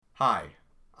Hi,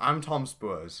 I'm Tom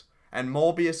Spurs, and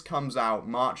Morbius comes out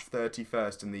March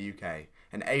 31st in the UK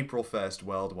and April 1st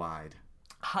worldwide.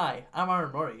 Hi, I'm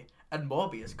Aaron Murray, and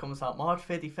Morbius comes out March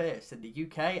 31st in the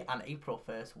UK and April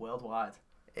 1st worldwide.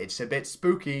 It's a bit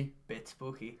spooky, Bit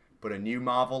spooky. but a new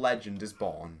Marvel legend is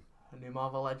born. A new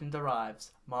Marvel legend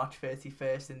arrives March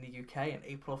 31st in the UK and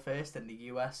April 1st in the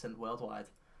US and worldwide.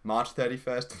 March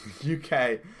 31st in the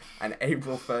UK and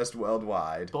April 1st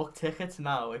worldwide. Book tickets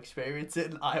now, experience it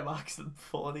in IMAX and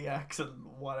 4DX and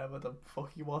whatever the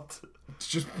fuck you want.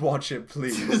 Just watch it,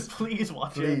 please. Just please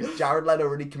watch it. Please, Jared Leto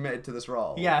really committed to this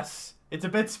role. Yes, it's a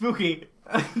bit spooky.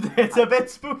 It's a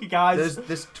bit spooky, guys. There's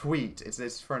this tweet,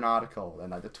 it's for an article, and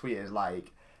like the tweet is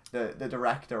like the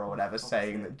director or whatever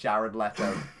saying that Jared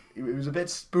Leto, it was a bit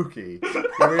spooky.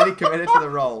 He really committed to the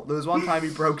role. There was one time he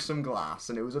broke some glass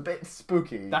and it was a bit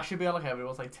spooky. That should be on like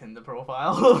everyone's like Tinder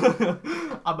profile.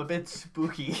 I'm a bit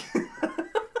spooky.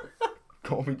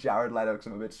 Call me Jared Leto because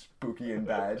I'm a bit spooky in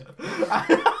bed.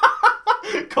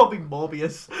 Call me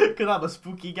Morbius because I'm a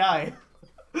spooky guy.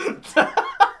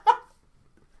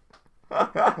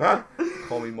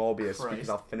 Call me Morbius Christ. because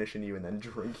I'll finish in you and then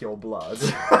drink your blood.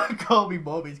 Call me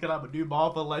Morbius because I'm a new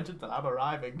Marvel legend and I'm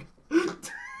arriving.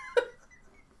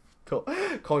 Call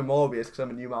me Morbius because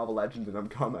I'm a new Marvel legend and I'm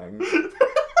coming.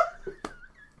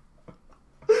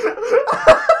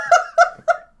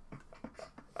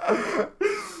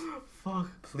 Fuck.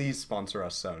 Please sponsor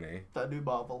us, Sony. That new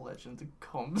Marvel legend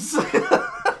comes.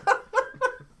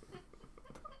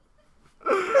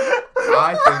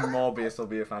 I think Morbius will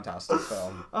be a fantastic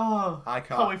film. Oh, I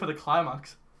can't wait for the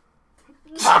climax.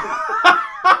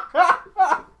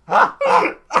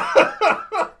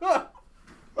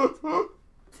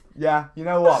 Yeah, you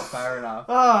know what? Fair enough.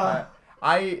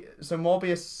 So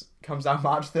Morbius comes out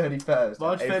March 31st.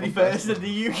 March and April 31st in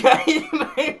the UK and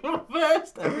April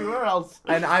 1st everywhere else.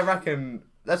 And I reckon,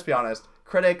 let's be honest,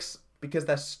 critics, because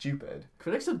they're stupid.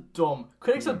 Critics are dumb.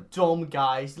 Critics are dumb,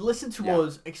 guys. Listen to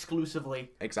us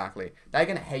exclusively. Exactly. They're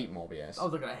going to hate Morbius. Oh,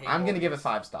 they're going to hate I'm going to Morbius. give it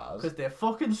 5 stars. Because they're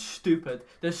fucking stupid.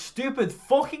 They're stupid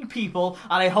fucking people,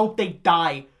 and I hope they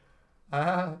die.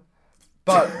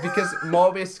 But because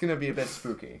Morbius is going to be a bit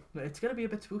spooky. It's going to be a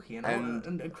bit spooky,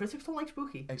 and critics don't like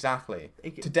spooky. Exactly.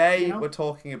 It- Today, you know? we're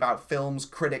talking about films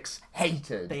critics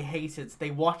hated. They hated. They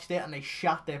watched it and they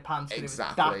shat their pants.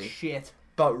 Exactly. It was that shit.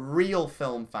 But real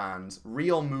film fans,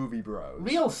 real movie bros.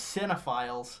 Real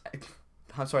cinephiles.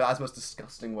 I'm sorry, that's the most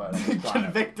disgusting word on this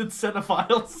planet. Convicted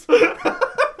cinephiles.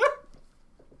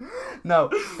 No,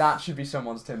 that should be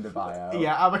someone's Tinder bio.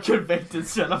 Yeah, I'm a convicted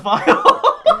cinephile.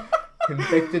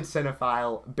 Convicted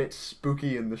cinephile, bit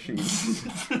spooky in the sheets.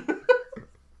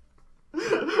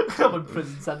 I'm in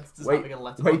prison sentence to having a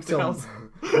letterbox account.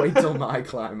 Wait till my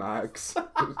climax.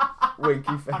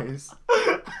 Winky face.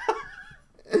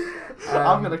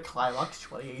 I'm gonna climax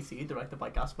 2018, directed by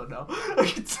Gaspar No.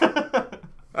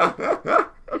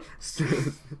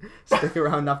 Stick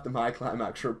around after my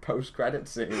climax for a post-credit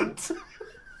scene.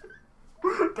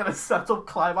 Gonna set up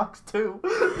climax 2.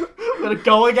 Gonna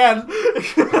go again.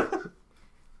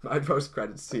 My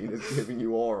post-credit scene is giving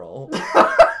you oral.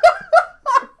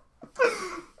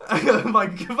 my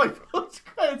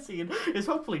post-credit scene is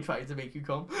hopefully trying to make you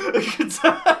come.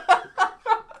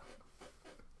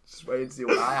 Just wait and see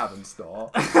what I have in store.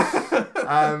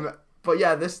 But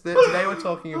yeah, today we're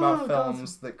talking about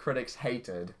films that critics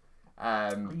hated.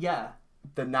 Yeah.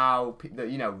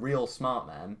 The real smart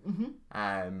men,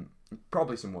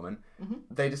 probably some women,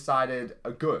 they decided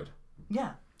are good.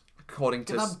 Yeah. According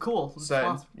to I'm cool.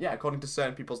 according to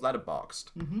certain people's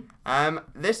letterboxed.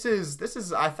 This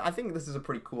is I think this is a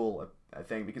pretty cool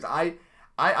thing because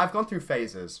I've gone through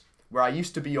phases where I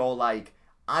used to be all like,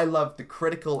 I love the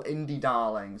critical indie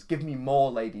darlings. Give me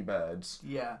more Ladybirds.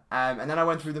 Yeah. And then I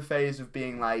went through the phase of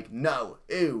being like, no,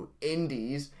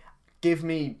 indies. Give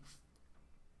me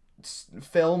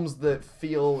films that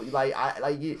feel like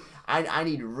I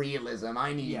need realism.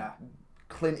 I need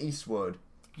Clint Eastwood.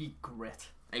 Grit.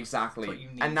 Exactly. That's what you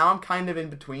need. And now I'm kind of in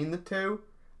between the two.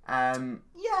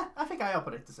 Yeah, I think I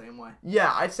operate the same way.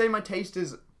 Yeah, I'd say my taste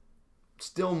is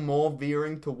still more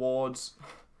veering towards.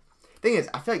 Thing is,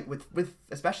 I feel like with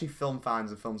especially film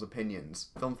fans and film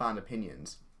fan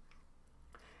opinions,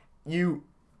 you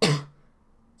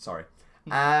sorry.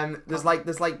 There's like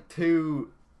the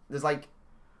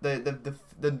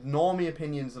normie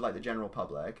opinions of like the general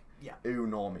public. Yeah. Ooh,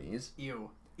 normies.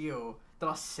 Ew. They're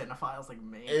not cinephiles like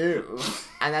me. Ew.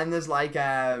 And then there's like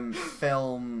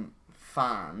film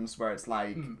fans where it's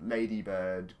like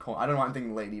Ladybird. I don't know why I'm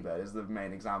thinking Ladybird is the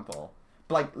main example.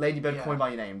 But like Ladybird, Call Me By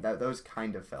Your Name, those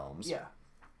kind of films. Yeah.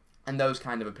 And those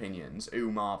kind of opinions.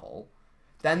 Ooh, Marvel.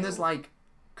 Then there's like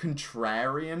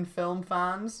contrarian film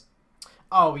fans.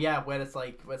 Oh yeah, where it's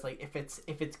like if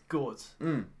it's good,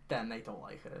 then they don't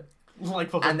like it.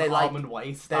 Like fucking And they Almond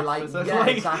White. They like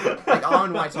exactly. Like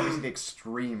Almond White's obviously the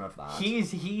extreme of that.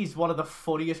 He's one of the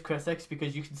funniest critics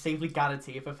because you can safely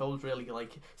guarantee if a film's really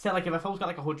like say like if a film's got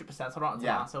like 100% on Rotten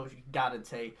Tomatoes, you can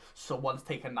guarantee someone's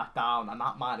taken that down, and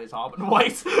that man is Almond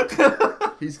White.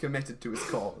 He's committed to his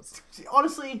cause.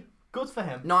 Honestly, good for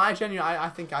him. No, I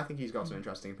think he's got some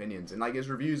interesting opinions, and like his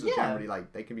reviews are generally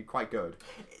like they can be quite good.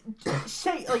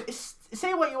 Say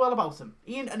what you will about him,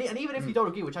 Ian, and even if you don't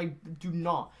agree, which I do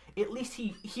not, at least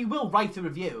he will write a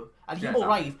review, and he will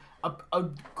write a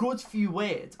good few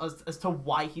words as to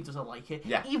why he doesn't like it.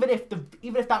 Yeah. Even if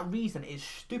that reason is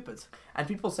stupid. And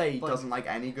people say he doesn't like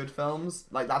any good films.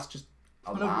 Like that's just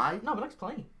a lie. No, he likes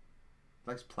playing.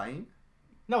 Likes playing?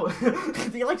 No,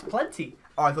 he likes plenty.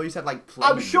 Oh, I thought you said like planes.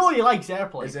 I'm sure he likes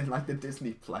airplanes. As in like the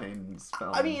Disney Planes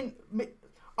film. I mean,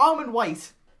 Almond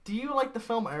White. Do you like the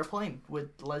film Airplane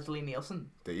with Leslie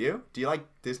Nielsen? Do you? Do you like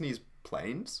Disney's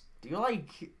planes? Do you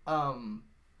like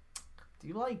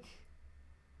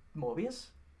Morbius?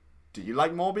 Do you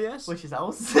like Morbius? Which is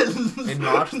else? In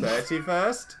March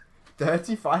 31st?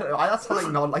 35? That's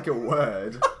like not like a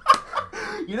word.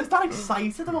 You're just that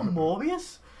excited about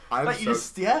Morbius?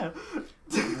 Yeah.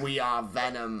 We are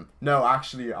Venom. No,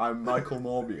 actually, I'm Michael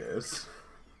Morbius.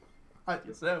 At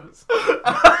your service.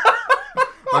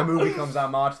 My movie comes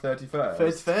out March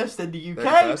 31st. First in the UK.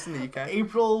 31st in the UK.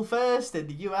 April 1st in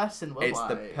the US and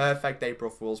worldwide. It's the perfect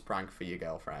April Fool's prank for your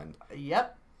girlfriend.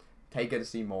 Yep. Take her to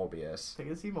see Morbius. Take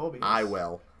her to see Morbius. I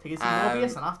will. Take her to see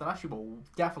Morbius, and after that she will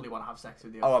definitely want to have sex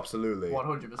with you. Oh, absolutely.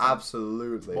 100%.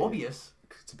 Absolutely. Morbius.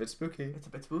 It's a bit spooky. It's a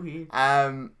bit spooky.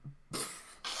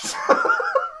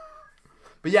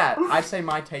 But yeah, I'd say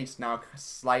my taste now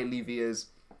slightly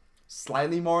veers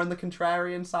slightly more in the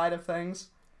contrarian side of things.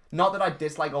 Not that I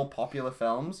dislike all popular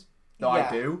films, though I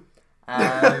do.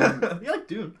 You like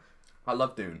Dune? I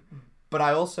love Dune. But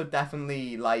I also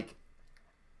definitely like...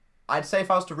 I'd say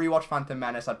if I was to rewatch Phantom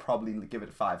Menace, I'd probably give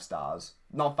it 5 stars.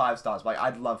 Not 5 stars, but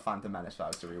I'd love Phantom Menace if I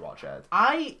was to rewatch it.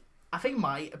 I think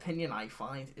my opinion I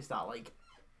find is that like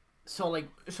so like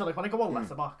when I go on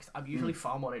Letterboxd, I'm usually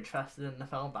far more interested in the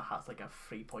film that has like a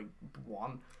 3.1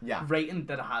 rating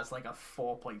than it has like a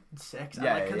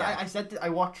 4.6. I said that I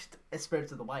watched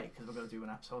Spirited Away because we're going to do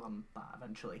an episode on that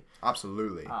eventually.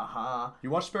 Absolutely. You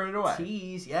watched Spirited Away?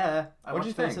 Tease, yeah. I watched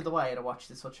Spirited think? Away and I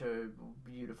watched it such a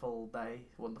beautiful day,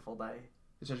 wonderful day.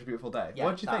 It's such a beautiful day. Yeah,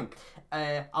 what did you think?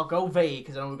 I'll go vague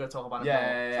because I know we're going to talk about it more.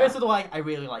 Yeah. Spirited Away, I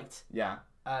really liked. Yeah.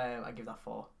 I give that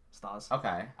 4 stars.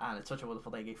 Okay. And It's Such a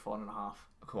Wonderful Day, I gave 4.5.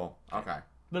 Cool. Okay.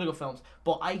 Really good films.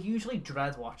 But I usually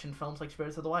dread watching films like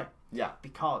Spirited Away. Yeah.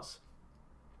 Because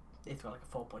it's got like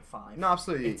a 4.5. No,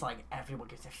 absolutely. It's like everyone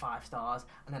gives it 5 stars,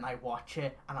 and then I watch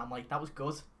it, and I'm like, that was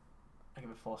good. I give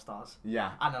it 4 stars.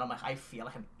 Yeah. And then I'm like, I feel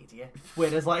like an idiot.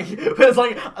 Whereas obviously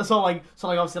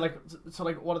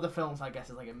one of the films I guess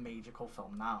is like a major cult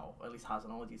film now, or at least has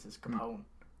an audience, is Capone.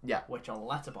 Yeah. Which on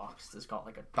Letterboxd has got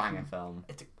like a banger film.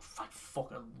 It's I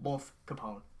fucking love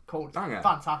Capone. Banger.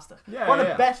 Fantastic. Yeah, one of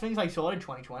the best things I saw in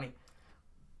 2020.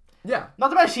 Yeah. Not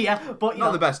the best year, but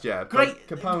not the best year. Great.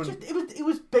 Capone. It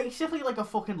was basically like a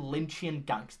fucking Lynchian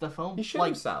gangster film. He shit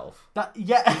like, himself. He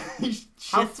shit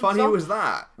How funny himself. was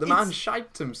that? The man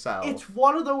shite himself. It's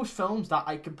one of those films that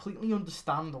I completely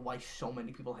understand why so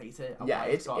many people hate it.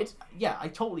 Yeah, I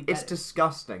totally get it. It's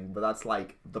disgusting, but that's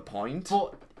like the point.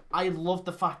 But I love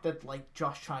the fact that like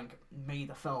Josh Trank made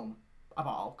a film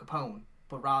about Al Capone.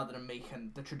 But rather than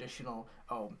making the traditional,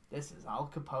 oh, this is Al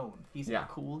Capone, he's a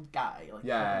cool guy. Like,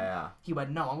 he went,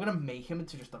 no, I'm gonna make him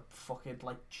into just a fucking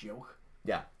like joke.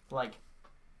 Yeah. Like,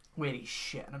 where he's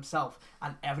shitting himself,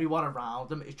 and everyone around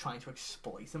him is trying to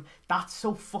exploit him. That's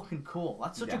so fucking cool.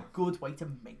 That's such a good way to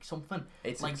make something.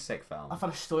 It's like a sick film. I've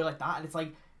had a story like that, and it's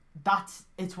like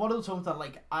it's one of those films that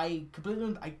like I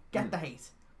get the hate,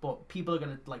 but people are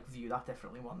gonna like view that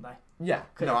differently one day. Yeah.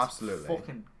 No, absolutely.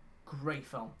 Fucking great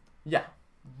film. Yeah.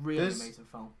 Really amazing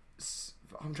film.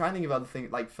 I'm trying to think of other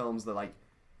things like films that like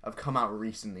have come out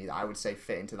recently that I would say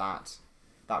fit into that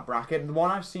bracket. The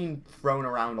one I've seen thrown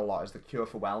around a lot is The Cure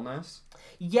for Wellness.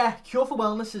 Yeah, Cure for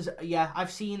Wellness is I've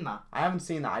seen that. I haven't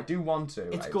seen that. I do want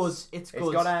to. It's good. It's good.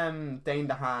 It's got Dane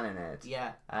DeHaan in it.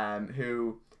 Yeah.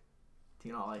 Who? Do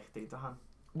you not like Dane DeHaan?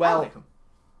 Well, I like him.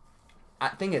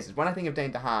 Thing is, when I think of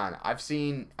Dane DeHaan, I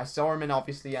saw him in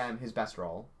obviously his best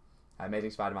role,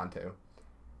 Amazing Spider-Man 2.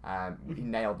 He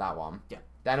nailed that one. Yeah.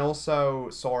 Then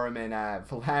also saw him in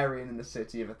Valerian in the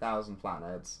City of a Thousand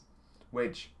Planets,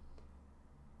 which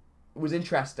was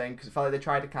interesting because I felt like they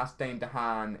tried to cast Dane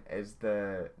DeHaan as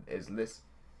this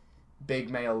big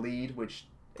male lead, which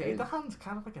Dave DeHaan's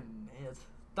kind of like a nerd.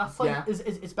 That's like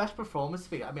his best performance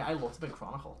to be. I mean, I loved him in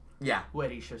Chronicle. Yeah. Where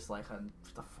he's just like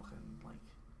just a fucking like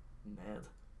nerd.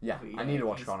 Yeah, I need to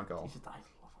watch Chronicle. I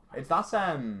love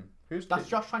him. It's that's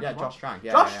Josh Trank. Yeah, Josh Trank.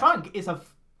 Yeah, Josh Trank is a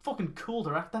fucking cool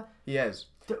director. He is.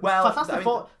 Well, Fantastic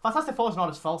Four is not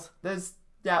his fault. It's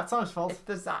not his fault.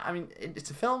 There's that. I mean,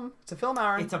 it's a film. It's a film,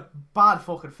 Aaron. It's a bad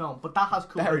fucking film, but that has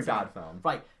cool. Very bad film.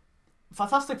 Right.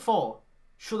 Fantastic Four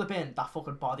should have been that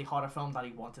fucking body horror film that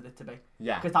he wanted it to be.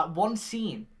 Yeah. Because that one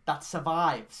scene that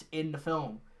survives in the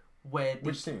film where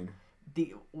which scene?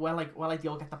 Where they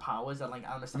all get the powers and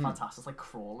Mr. Fantastic's like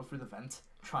crawling through the vent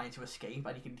trying to escape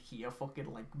and you can hear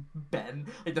fucking like Ben,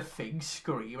 like the Thing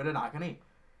screaming in agony.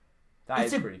 That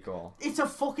is pretty cool.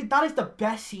 That is the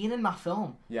best scene in that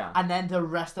film. Yeah. And then the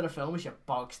rest of the film is your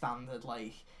bog standard,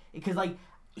 because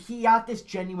he had this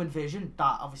genuine vision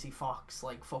that obviously Fox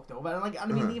fucked over, and I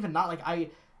mean even that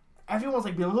everyone's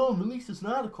oh, release the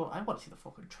Snyder cut. I want to see the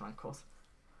fucking Trank cut.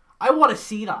 I want to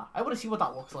see that. I want to see what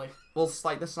that looks like. Well, it's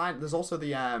like the Snyder. There's also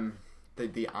the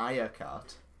Aya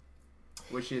cut,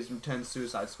 which turns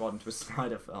Suicide Squad into a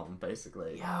Snyder film,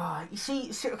 basically. Yeah, you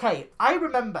see, okay, I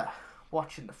remember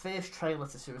watching the first trailer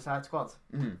to Suicide Squad,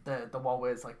 the one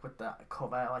where it's with the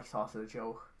cover starts with a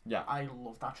joke. Yeah, I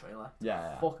loved that trailer.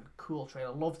 Yeah. Fucking cool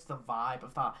trailer. Loved the vibe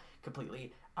of that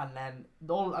completely. And then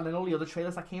all the other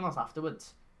trailers that came out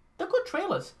afterwards, they're good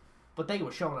trailers, but they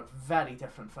were showing a very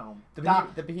different film. The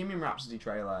Bohemian Rhapsody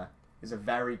trailer is a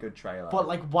very good trailer. But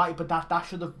why? But that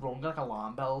should have rung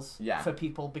alarm bells for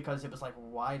people, because it was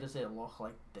why does it look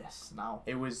like this now?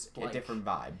 It was a different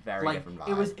vibe, very different vibe.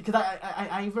 It was because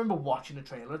I remember watching the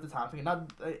trailer at the time thinking that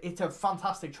it's a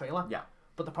fantastic trailer. Yeah.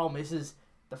 But the problem is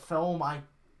the film I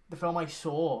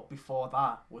saw before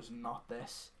that was not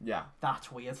this. Yeah.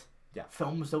 That's weird. Yeah.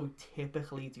 Films don't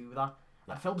typically do that.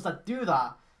 Yeah. And films that do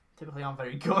that typically aren't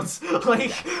very good.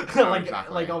 Exactly.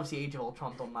 Obviously Age of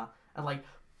Ultron done that. And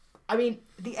I mean,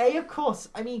 the Aya cut,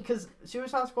 because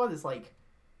Suicide Squad is that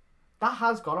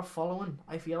has got a following,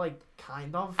 I feel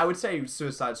kind of. I would say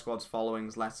Suicide Squad's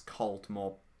following's less cult,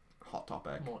 more Hot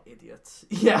Topic. More idiots.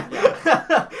 Yeah.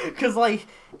 Because,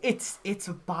 it's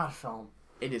a bad film.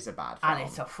 It is a bad film. And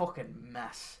it's a fucking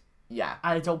mess. Yeah.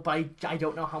 And I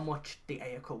don't know how much the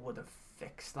Aya cut would have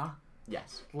fixed that.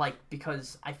 Yes.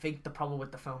 Because I think the problem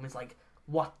with the film is,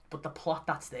 but the plot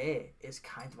that's there is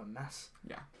kind of a mess.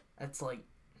 Yeah. It's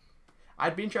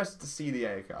I'd be interested to see the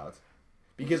Aya cut.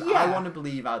 Because I want to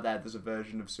believe out there's a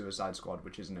version of Suicide Squad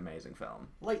which is an amazing film.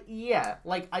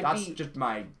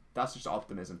 That's just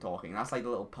optimism talking. That's the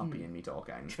little puppy in me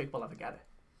talking. Do you think we'll ever get it?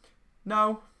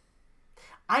 No.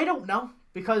 I don't know,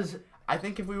 because I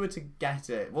think if we were to get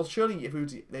it, well, surely if we were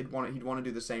to, he'd want to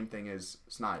do the same thing as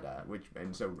Snyder,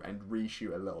 and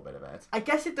reshoot a little bit of it. I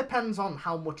guess it depends on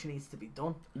how much needs to be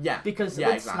done. Yeah. Because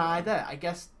with Snyder, I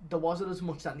guess there wasn't as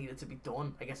much that needed to be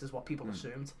done, I guess is what people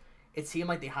assumed. It seemed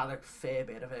like they had a fair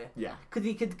bit of it. Yeah. Because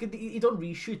he done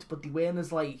reshoots, but they weren't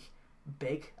as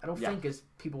big, I don't think, as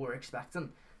people were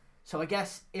expecting. So I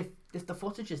guess if the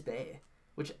footage is there,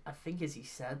 which I think is he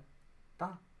said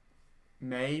that.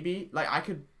 Maybe. I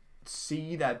could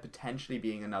see there potentially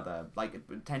being another,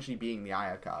 potentially being the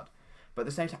Aya cut. But at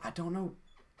the same time, I don't know,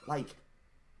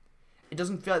 it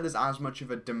doesn't feel like there's as much of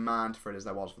a demand for it as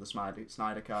there was for the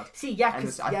Snyder cut. See, yeah,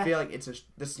 because I feel like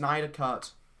the Snyder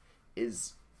cut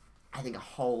is, I think, a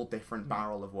whole different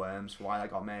barrel of worms for why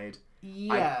that got made.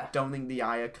 Yeah. I don't think the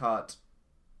Aya cut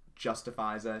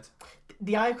justifies it.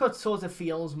 The Aya cut sort of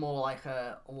feels more like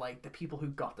the people who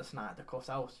got the Snyder cut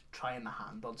out trying their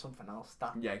hand on something else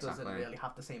that doesn't really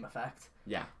have the same effect.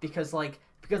 Yeah. Because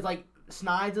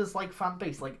Snyder's fan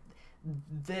base,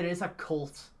 there is a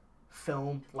cult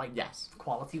film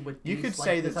quality with you could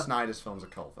say that Snyder's films are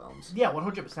cult films. Yeah,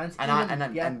 100%.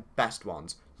 And best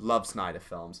ones. Love Snyder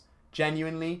films.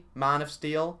 Genuinely, Man of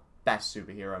Steel, best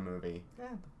superhero movie. Yeah.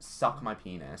 Suck my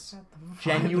penis.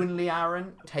 Genuinely,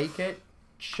 Aaron, take it,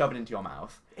 shove it into your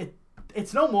mouth.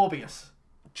 It's no Morbius.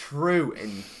 True in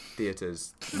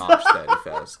theaters March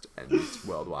 31st and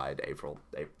worldwide April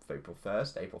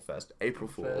 1st, April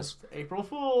Fools. April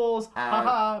Fools.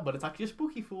 Haha, but it's actually a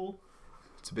spooky fool.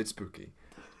 It's a bit spooky.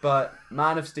 But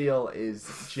Man of Steel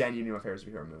is genuinely my favorite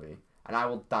superhero movie. And I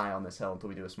will die on this hill until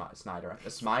we do a Snyder. A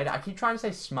Smider? I keep trying to say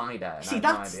Smider, and I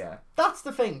have no idea. That's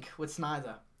the thing with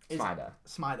Snyder. Smider.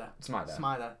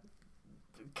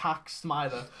 Cack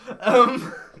Smider.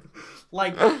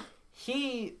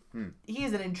 He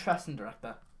is an interesting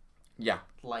director. Yeah.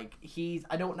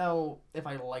 I don't know if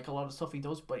I like a lot of stuff he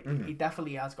does, but he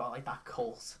definitely has got that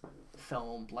cult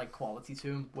film quality to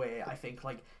him, where I think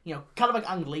kind of like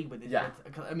Ang Lee with it. Yeah.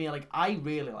 I mean, I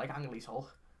really like Ang Lee's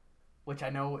Hulk. which I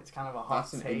know it's kind of a hot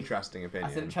That's an take. interesting opinion.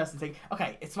 That's an interesting thing.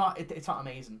 Okay, it's not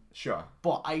amazing. Sure.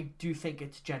 But I do think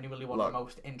it's genuinely one of the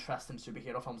most interesting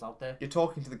superhero films out there. You're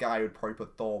talking to the guy who'd probably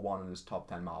put Thor 1 in his top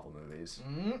 10 Marvel movies.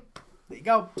 There you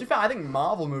go. To be fair, I think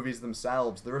Marvel movies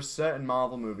themselves, there are certain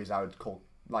Marvel movies I would call,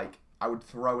 like, I would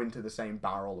throw into the same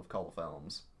barrel of cult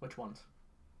films. Which ones?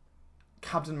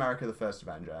 Captain America: The First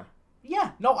Avenger.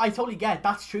 Yeah, no, I totally get it.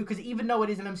 That's true, because even though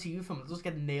it is an MCU film, it does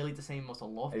get nearly the same amount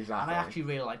of love. Exactly. And I actually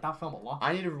really like that film a lot.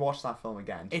 I need to watch that film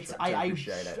again to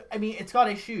appreciate it. I mean, it's got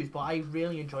issues, but I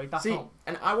really enjoyed that film.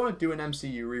 And I want to do an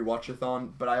MCU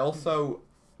rewatch-a-thon, but I also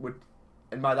would...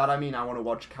 And by that I mean I want to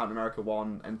watch Captain America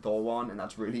 1 and Thor 1, and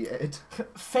that's really it.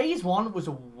 Phase 1 was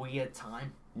a weird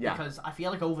time. Yeah. Because I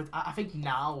feel like I think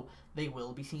now they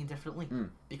will be seen differently.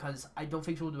 Because I don't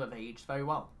think some of them have aged very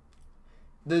well.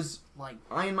 There's, like...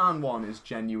 Iron Man 1 is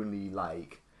genuinely,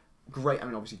 like... Great. I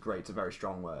mean, obviously great's a very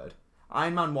strong word.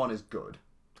 Iron Man 1 is good.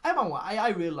 Iron Man 1, I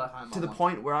really like Iron Man 1. To the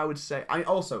point where I would say... I mean,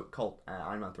 also, cult,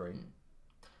 Iron Man 3.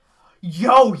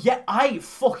 Yo, yeah, I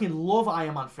fucking love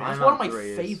Iron Man 3. It's one of my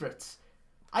favourites.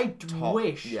 I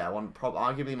wish... Yeah,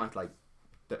 arguably my, like,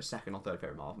 second or third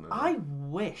favourite Marvel movie. I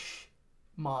wish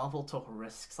Marvel took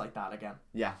risks like that again.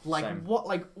 Yeah, like same.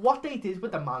 what they did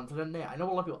with the Mandarin there. I know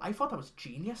a lot of people. I thought that was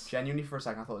genius. Genuinely, for a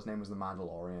second, I thought his name was the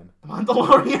Mandalorian. The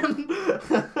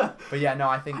Mandalorian. But yeah, no,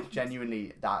 I think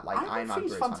genuinely that Iron Man 3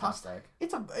 is fantastic.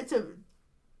 It's a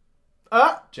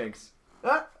Jinx.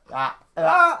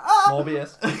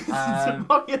 Morbius.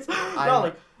 Morbius.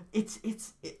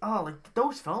 No, like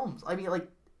those films. I mean, like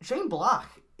Shane Black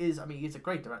is. I mean, he's a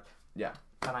great director. Yeah.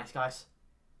 The Nice Guys.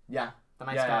 Yeah. The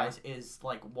Nice Guys is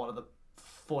like one of the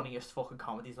funniest fucking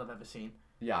comedies I've ever seen.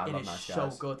 Yeah, I love Nice Guys. It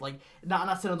is so good. Like and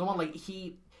that's another one. Like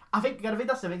I think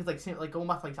that's the thing. It's like going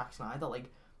back to like Zack Snyder. Like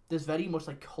there's very much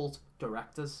like cult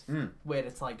directors where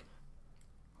it's like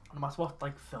no matter what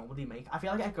like film would he make. I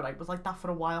feel like Edgar Wright was like that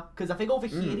for a while because I think over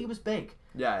here he was big.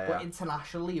 Yeah. But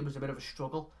internationally it was a bit of a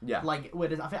struggle. Yeah. Like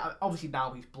whereas I think obviously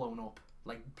now he's blown up.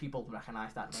 Like people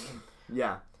recognize that name.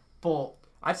 Yeah. But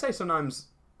I'd say sometimes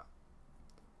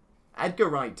Edgar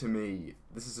Wright to me,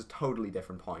 this is a totally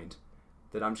different point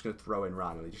that I'm just going to throw in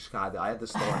randomly. I had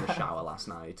this thought in the shower last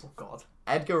night. Oh God.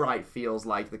 Edgar Wright feels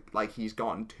like he's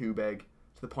gotten too big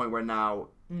to the point where now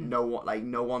no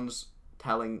one's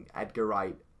telling Edgar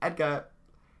Wright, Edgar,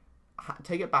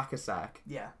 take it back a sec.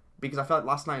 Yeah. Because I felt like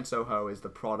Last Night in Soho is the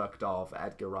product of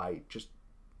Edgar Wright just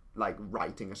like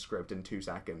writing a script in 2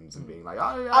 seconds and being like,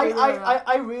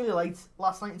 I really liked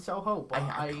Last Night in Soho, but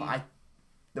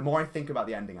the more I think about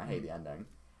the ending, I hate the ending.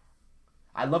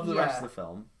 I love the rest of the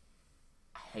film.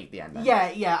 I hate the ending.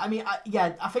 Yeah. I mean,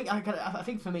 I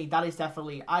think for me that is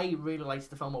definitely. I really liked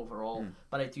the film overall,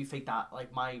 but I do think that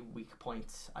like my weak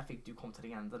points, I think, do come to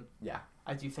the ending. Yeah.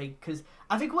 I do think because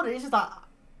I think what it is that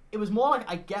it was more like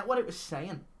I get what it was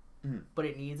saying, but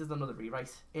it needs another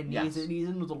rewrite. It needs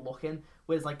another look in.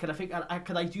 Whereas like,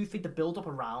 I do think the build up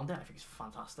around it, I think it's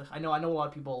fantastic. I know a lot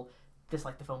of people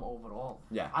dislike the film overall.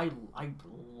 Yeah. I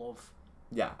love.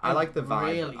 Yeah, I like the vibe.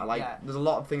 Really, There's a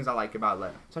lot of things I like about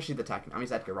it, especially the tech. I mean,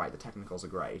 it's Edgar Wright. The technicals are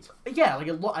great. Yeah, like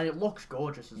it looks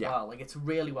gorgeous as well. Like it's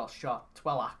really well shot. It's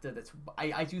well acted.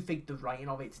 I do think the writing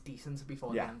of it's decent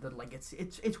before the end. And like it's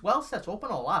well set up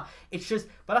and all that. It's just,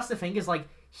 but that's the thing is like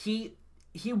he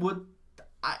would.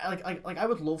 I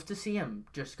would love to see him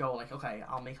just go like, okay,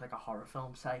 I'll make like a horror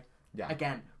film, say. Yeah.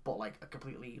 Again, but like a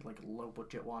completely like low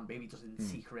budget one, maybe just in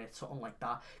secret, something like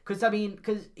that. Because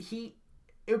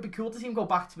it would be cool to see him go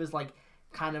back to his like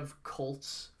kind of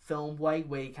cults film way,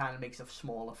 where he kind of makes a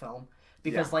smaller film.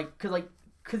 Because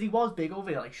because he was big over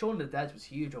here. Like Shaun of the Dead was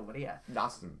huge over here.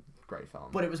 That's a great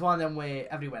film. But it was one of them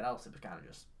where everywhere else it was kind of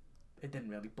just. It didn't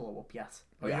really blow up yet.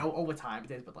 You know, over time it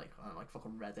did, but like, I don't know, like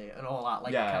fucking Reddit and all that,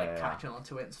 like kind of catching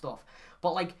onto it and stuff.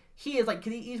 But like, he is like,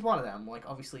 cause he's one of them. Like,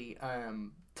 obviously,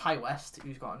 Ty West,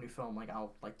 who's got a new film like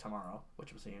out like tomorrow,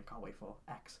 which I'm seeing, can't wait for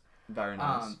X. Very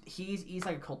nice. He's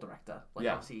like a cult director. Like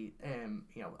obviously,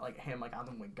 you know, like him, like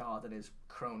Adam Wingard and his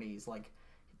cronies, like,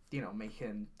 you know,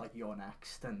 making like You're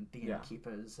Next and The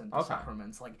Innkeepers and The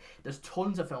Sacraments. Like, there's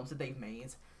tons of films that they've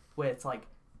made where it's like.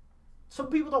 Some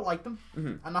people don't like them,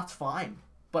 and that's fine.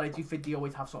 But I do think they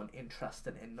always have something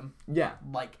interesting in them. Yeah.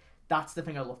 Like, that's the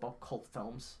thing I love about cult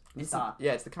films. It's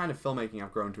the kind of filmmaking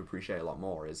I've grown to appreciate a lot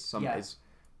more. Is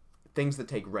things that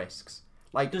take risks.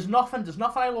 Like there's nothing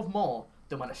I love more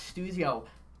than when a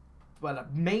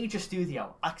major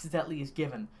studio accidentally is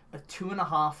given a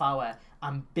 2.5 hour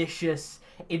ambitious,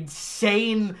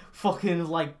 insane fucking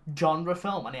like genre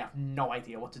film, and they have no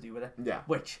idea what to do with it. Yeah.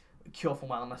 Which. Cure for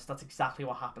Wellness, that's exactly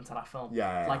what happened to that film.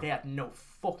 Yeah. Like, they had no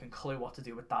fucking clue what to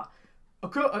do with that.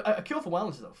 A Cure for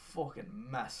Wellness is a fucking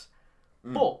mess.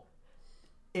 but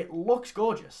it looks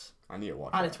gorgeous. I need to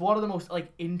watch and it. It's one of the most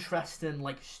like interesting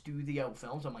like studio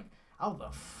films. I'm like, how the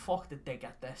fuck did they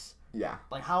get this? Yeah.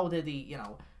 Like, how did the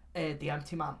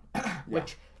Empty Man,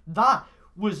 which that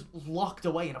was locked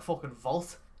away in a fucking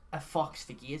vault at Fox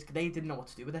for years because they didn't know what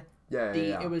to do with it. Yeah.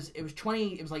 It was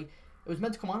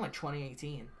meant to come on like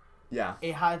 2018. Yeah.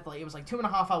 It was like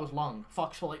 2.5 hours long.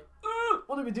 Fox were like,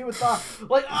 what do we do with that?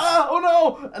 Like, oh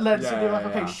no! And then so they were like,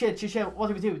 okay, shit, what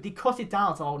do we do? They cut it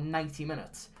down to about 90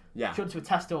 minutes. Yeah. Showed it to a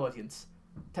test audience.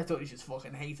 Test audience just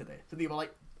fucking hated it. So they were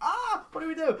like, what do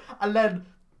we do? And then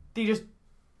they just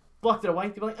blocked it away.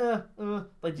 They were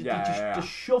like, just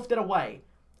shoved it away.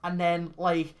 And then,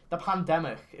 like, the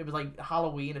pandemic, it was like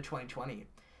Halloween of 2020.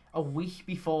 A week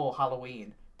before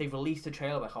Halloween, they released a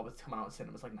trailer like, it's coming out in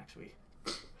cinemas like next week.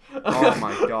 Oh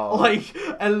my god! Like,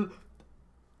 and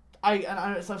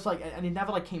so it's like, and it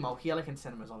never like came out here like in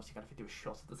cinemas. Obviously, got to do a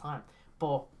shot at the time.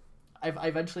 But I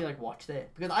eventually like watched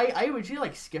it because I originally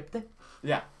like skipped it.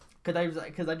 Yeah. Because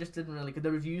I just didn't really, because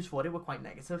the reviews for it were quite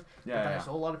negative. Yeah. But then I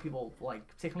saw a lot of people like,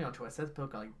 particularly on Twitter, people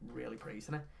got like really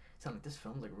praising it. So I'm like, this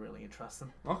film's like really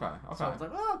interesting. Okay. So I was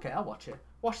like, oh, okay, I'll watch it.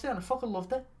 Watched it and I fucking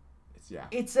loved it.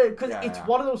 It's because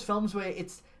one of those films where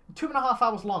it's 2.5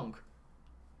 hours long.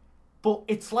 But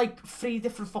it's like 3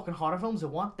 different fucking horror films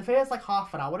in one. The first like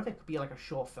half an hour of it could be like a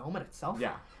short film in itself.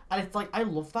 Yeah. And it's like, I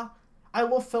love that. I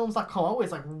love films that come out where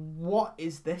it's like, what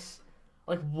is this?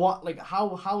 Like, what? Like,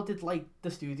 how did like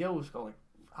the studios go? Like,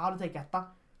 how did they get that?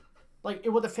 Like, it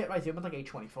would have fit right in with like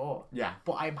A24. Yeah.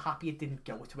 But I'm happy it didn't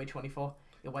go to A24.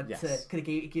 It went to, because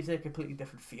it gives it a completely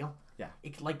different feel. Yeah.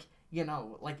 It like, you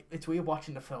know, like it's weird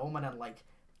watching the film and then like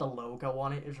the logo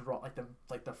on it is wrong.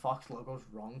 Like the Fox logo's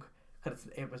wrong. Because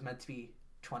it was meant to be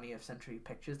 20th Century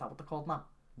Pictures. Is that what they're called now?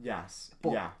 Yes.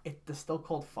 But they're still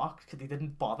called Fox because they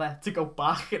didn't bother to go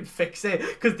back and fix it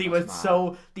because they were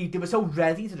so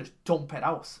ready to just dump it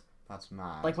out. That's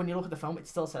mad. Like when you look at the film, it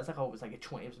still says like, oh, it was like it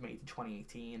was made in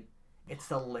 2018. It's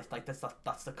still like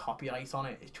that's the copyright on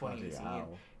it. It's 2018.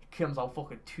 It comes out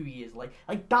fucking 2 years late.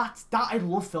 Like that. I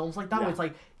love films like that. Where it's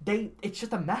like it's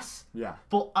just a mess. Yeah.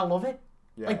 But I love it.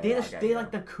 Yeah. Like they're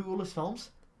like the coolest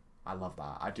films. I love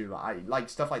that. I do. I like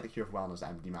stuff like The Cure for Wellness,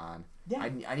 Empty Man. Yeah.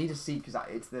 I need to see because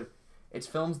it's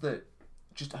films that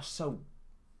just are so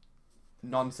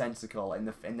nonsensical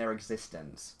in their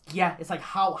existence. Yeah, it's like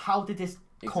how did this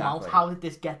come out? How did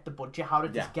this get the budget? How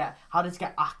did this get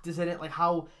actors in it? Like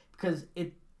because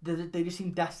they just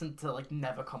seem destined to like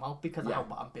never come out because of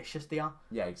how ambitious they are.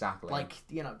 Yeah, exactly. Like,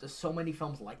 you know, there's so many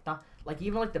films like that. Like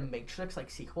even like the Matrix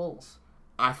like sequels.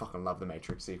 I fucking love the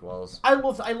Matrix sequels. I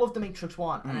love the Matrix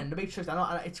 1 and then the Matrix. I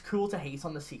know it's cool to hate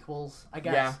on the sequels, I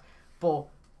guess. But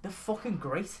they're fucking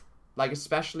great. Like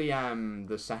especially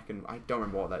the second. I don't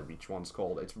remember each one's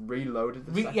called. It's Reloaded.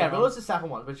 Reloaded's the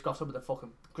second one, which got some of the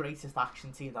fucking greatest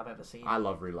action scenes I've ever seen. I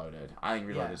love Reloaded. I think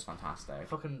Reloaded is fantastic.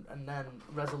 Fucking and then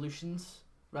Revolutions.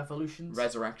 Resurrections.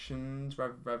 Resurrection's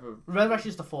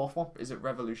the fourth one. Is it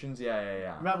Revolutions?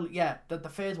 Yeah. The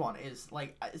third one is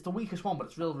like it's the weakest one, but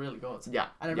it's really good. Yeah.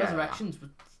 And then Resurrections was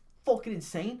fucking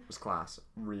insane. It was class,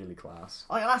 really class.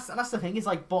 Like that's the thing is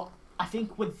like, but I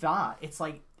think with that it's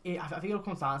like I think it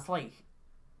comes down to like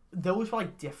those were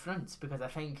like different because I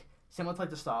think similar to like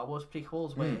the Star Wars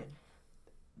prequels where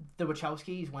the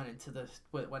Wachowskis went into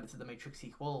the Matrix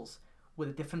sequels with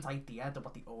a different idea than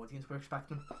what the audience were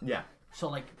expecting. Yeah. So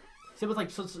like, so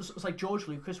it's like George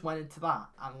Lucas went into that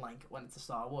and like went into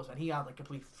Star Wars and he had like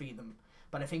complete freedom.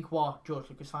 But I think what George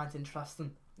Lucas finds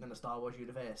interesting in the Star Wars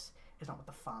universe is not what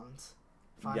the fans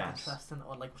find interesting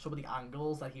or like some of the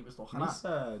angles that he was looking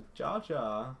at. Jar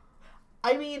Jar.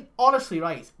 I mean, honestly,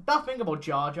 right? That thing about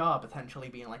Jar Jar potentially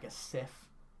being like a Sith.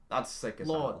 That's sick as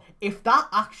Lord, hell. if that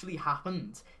actually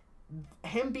happened,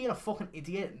 him being a fucking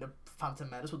idiot in the Phantom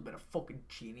Menace would have been a fucking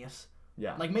genius.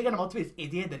 Yeah. Like making him out to be this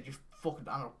idiot that just fucking,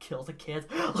 I don't know, kills a kid.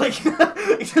 Like,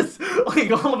 it's just,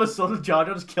 like, all of a sudden Jar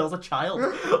Jar just kills a child.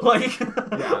 Like,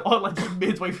 or like just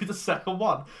midway through the second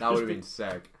one. That would have been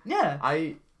sick. Yeah.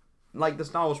 Like the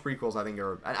Star Wars prequels,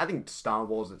 I think Star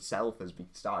Wars itself has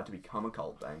started to become a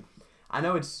cult thing. I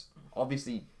know it's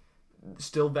obviously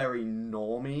still very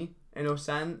normie in a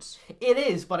sense. It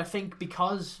is, but I think the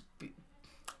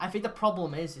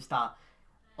problem is that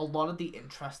a lot of the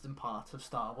interesting parts of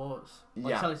Star Wars,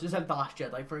 like, so just like The Last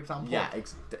Jedi, for example. Yeah,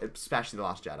 especially The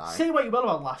Last Jedi. Say what you will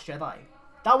about The Last Jedi,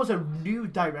 that was a new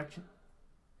direction.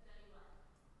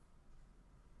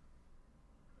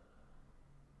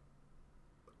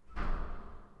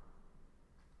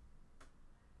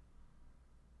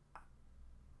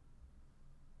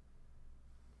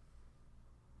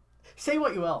 Say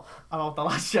what you will about The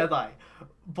Last Jedi,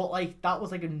 but like that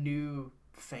was like a new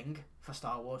thing for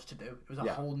Star Wars to do. It was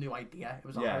a whole new idea. It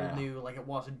was a whole new, like, it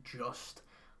wasn't just,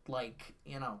 like,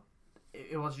 you know,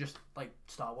 it was just, like,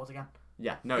 Star Wars again.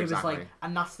 Yeah, no, exactly. It was, like,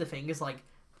 and that's the thing, is, like,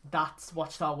 that's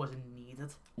what Star Wars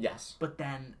needed. Yes. But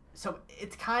then, so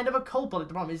it's kind of a cult, but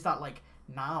the problem is that, like,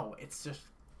 now it's just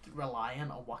relying on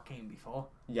what came before.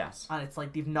 Yes. And it's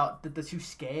like they're too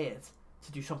scared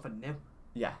to do something new.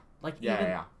 Yeah. Like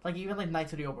even like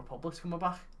Knights of the Old Republic's coming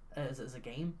back as a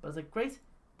game, but it's like great,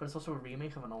 but it's also a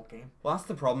remake of an old game. Well, that's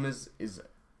the problem. Is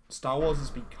Star Wars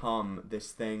has become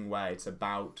this thing where it's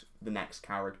about the next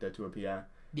character to appear.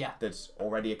 Yeah. That's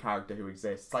already a character who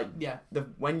exists. Like yeah.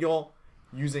 When you're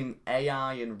using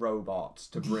AI and robots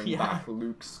to bring back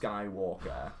Luke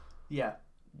Skywalker. Yeah.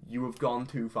 You have gone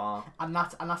too far. And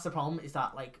that's the problem, is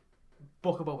that, like,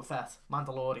 Book of Boba Fett,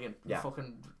 Mandalorian,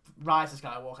 fucking Rise of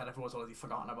Skywalker, everyone's already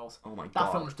forgotten about. Oh my god.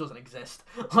 That film just doesn't exist.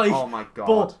 Like, oh my god.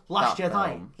 But Last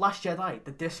Jedi,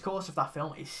 the discourse of that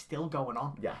film is still going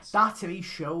on. Yes. That to me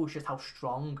shows just how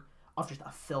strong of just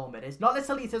a film it is. Not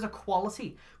necessarily in terms of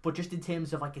quality, but just in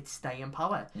terms of, like, its staying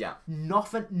power. Yeah.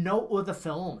 No other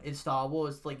film in Star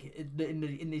Wars, like,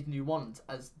 in these new ones,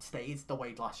 has stayed the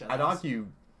way Last Jedi I'd argue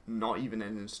not even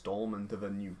an installment of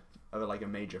a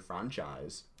major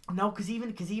franchise. No, because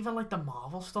even like the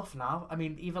Marvel stuff now, I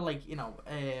mean, even like, you know,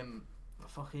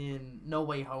 fucking No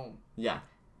Way Home. Yeah.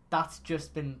 That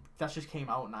just came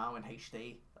out now in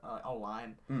HD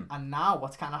online, and now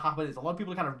what's kind of happened is a lot of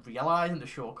people are kind of realizing the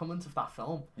shortcomings of that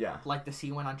film. Yeah. Like the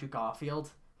scene when Andrew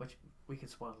Garfield, which we could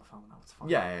spoil the film now. It's fine.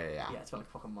 Yeah. Yeah, it's been like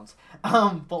fucking months.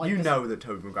 But like know that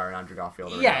Tobey Maguire and Andrew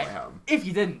Garfield are in No Way Home. If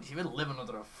you didn't, you've been living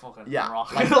under a fucking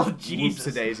rock. Like, oh, Jesus.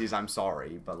 Whoops daisies, I'm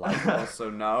sorry, but like also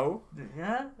no.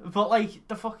 Yeah, but like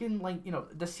the fucking, like, you know,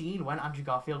 the scene when Andrew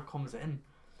Garfield comes in,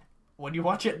 when you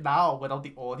watch it now without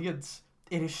the audience,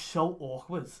 it is so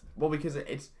awkward. Well, because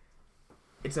it's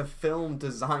a film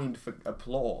designed for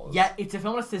applause. Yeah, it's a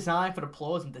film that's designed for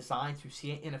applause and designed to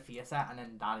see it in a theatre, and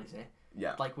then that is it.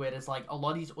 Yeah. Like, whereas, like, a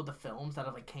lot of these other films that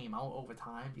have, like, came out over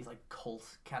time, these, like, cult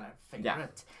kind of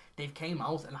favourites, they've came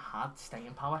out and had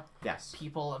staying power. Yes.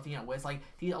 People have, you know, whereas, like,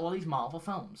 a lot of these Marvel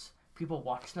films, people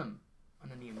watch them, and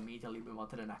then they immediately move on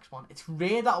to the next one. It's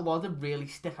rare that a lot of them really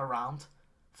stick around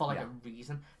for, like, a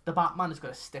reason. The Batman is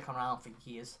going to stick around for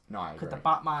years. No, I agree. Because the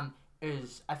Batman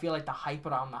is, I feel like the hype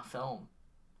around that film,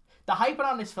 the hype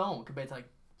around this film compared to, like,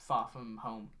 Far From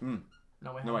Home.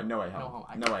 No Way Home. No Way Home.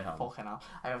 No Way Home. Fucking hell.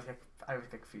 I always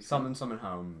get confused. Something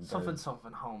Home.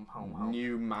 Something Home.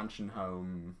 New mansion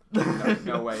home.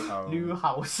 No Way Home. New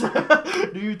house.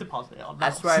 New deposit.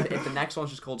 I swear, if the next one's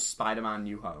just called Spider-Man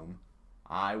New Home,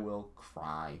 I will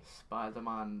cry.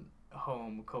 Spider-Man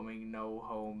Homecoming, No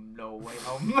Way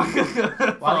Home.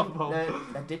 Well,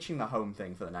 they're ditching the home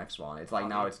thing for the next one. It's like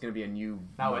now it's going to be a new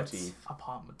motif. It's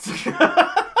apartment.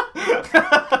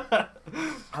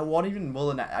 I won't even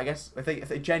mull the I guess if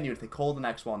they call the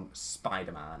next one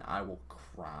Spider-Man, I will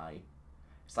cry.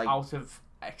 It's like out of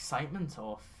excitement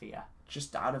or fear.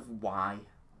 Just out of why.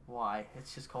 Why?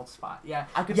 It's just called Yeah.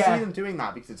 I could see them doing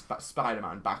that because it's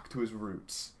Spider-Man back to his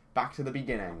roots, back to the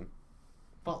beginning.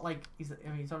 But like, he's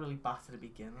not really back to the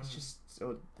beginning. It's just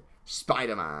so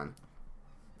Spider-Man.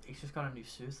 He's just got a new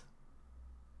suit.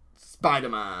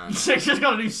 Spider-Man. He's just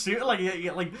got a new suit. Like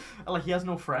he has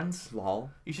no friends. Lol.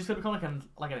 He's just gonna become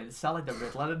like an incel, like the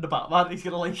Riddler in the Batman. He's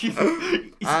gonna like.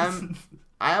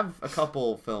 I have a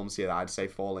couple films here that I'd say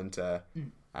fall into.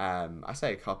 I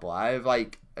say a couple. I have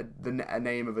like a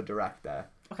name of a director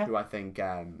who I think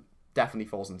definitely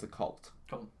falls into cult.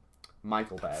 Cool.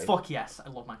 Michael Bay. Fuck yes, I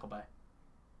love Michael Bay.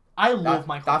 I love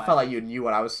Michael Bay. That felt like you knew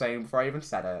what I was saying before I even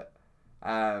said it.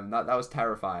 That was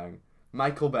terrifying.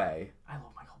 Michael Bay. I love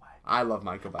Michael Bay. I love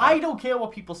Michael Bay. I don't care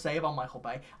what people say about Michael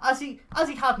Bay. As he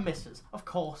had misses. Of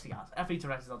course he has. Every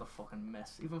director's had a fucking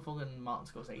miss. Even fucking Martin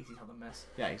Scorsese's had a miss.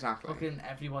 Yeah, exactly. Fucking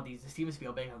everybody's. Steven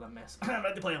Spielberg had a miss.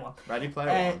 Ready Player One. Ready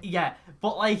Player One. Yeah,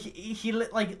 but like he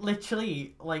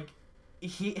literally like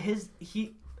he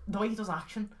the way he does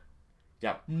action.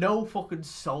 Yeah. No fucking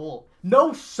soul.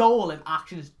 No soul in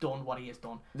action has done what he has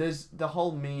done. There's the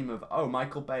whole meme of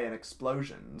Michael Bay and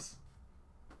explosions.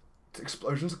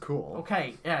 Explosions are cool.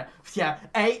 Okay, yeah.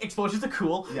 A, explosions are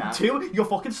cool. Yeah. 2, you're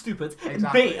fucking stupid.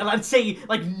 Exactly. B, and I'd say,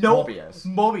 like, no...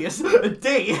 Morbius.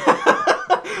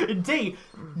 D,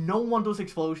 no one does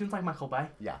explosions like Michael Bay.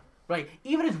 Yeah. Right,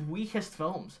 even his weakest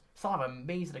films still have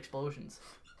amazing explosions.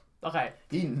 Okay.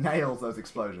 He nails those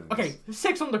explosions. Okay,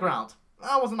 6 Underground.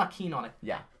 I wasn't that keen on it.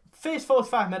 Yeah. First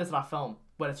 45 minutes of that film,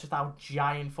 where it's just our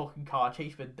giant fucking car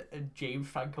chase with James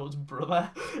Franco's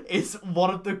brother, is one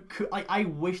of the... I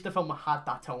wish the film had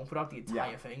that tone throughout the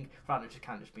entire thing, rather than just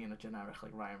kind of just being a generic,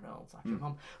 like, Ryan Reynolds action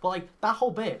film. But, like, that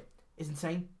whole bit is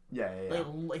insane.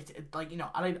 Like, you know,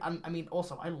 and I mean,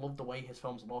 also, I love the way his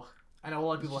films look. I know a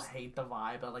lot of people hate the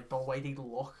vibe, but like the way they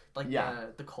look, like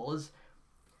the colours.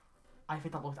 I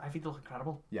think they look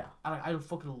incredible. Yeah. And I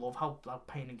fucking love how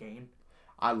Pain and Gain.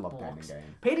 I love Pain and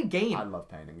Gain. Pain and Gain. I love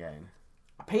Pain and Gain.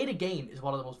 Pain and Gain is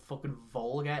one of the most fucking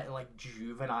vulgar and like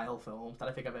juvenile films that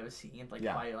I think I've ever seen, like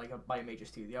by a major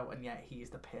studio, and yet he is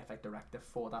the perfect director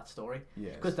for that story.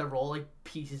 Yeah. Because they're all like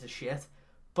pieces of shit,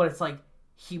 but it's like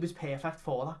he was perfect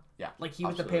for that. Yeah. Like he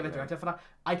was the perfect director for that.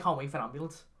 I can't wait for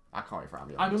Ambulance. I can't wait for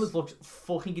Ambulance. Ambulance looks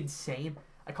fucking insane.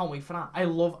 I can't wait for that. I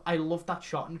love that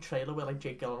shot in the trailer where like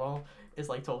Jake Gyllenhaal is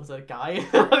like talking to the guy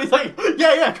and he's like,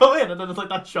 yeah, come in, and then it's like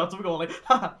that shot of him going like,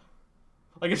 haha.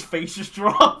 Like his face just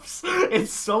drops.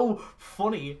 It's so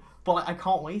funny, but like, I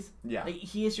can't wait. Yeah. Like,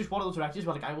 he is just one of those directors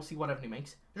where like I will see whatever he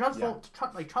makes.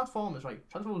 Transformers, right?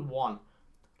 Transformers 1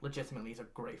 legitimately is a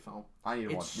great film. I need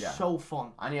to watch. Yeah. It's so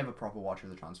fun. I need to have a proper watch of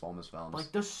the Transformers films.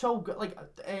 Like they're so good. Like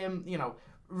you know,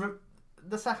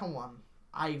 the second one,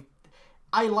 I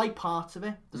like parts of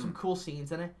it. There's some cool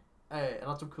scenes in it. And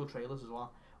lots of cool trailers as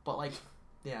well. But like,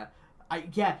 yeah.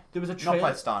 There was a trailer. Not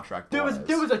quite Star Trek. There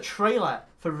was a trailer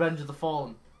for Revenge of the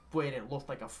Fallen where it looked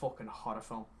like a fucking horror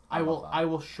film. I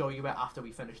will show you it after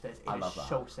we finish this. It is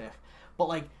so sick. But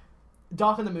like,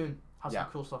 Dark on the Moon has some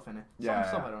cool stuff in it. Some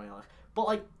stuff I don't really like. But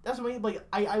like, that's what I mean. Like,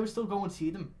 I would still go and see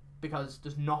them because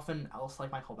there's nothing else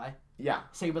like Michael Bay. Yeah.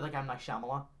 Same with like M. Night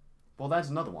Shyamalan. Well, there's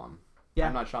another one. Yeah.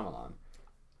 M. Night Shyamalan.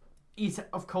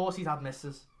 Of course he's had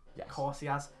misses. Yes. Of course he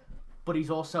has. But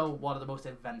he's also one of the most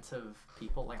inventive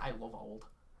people. Like, I love Old.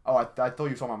 Oh, I thought you were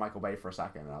talking about Michael Bay for a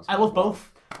second. And I love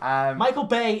both. Michael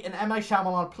Bay and M. Night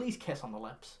Shyamalan, please kiss on the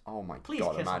lips. Oh my please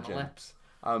god, kiss imagine. On the lips.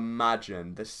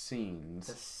 Imagine the scenes.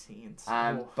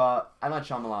 Oh. But M. Night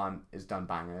Shyamalan is done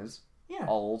bangers. Yeah.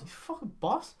 Old. He's fucking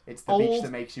boss. It's the beach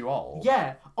that makes you old.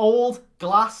 Yeah. Old,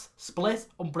 Glass, Split,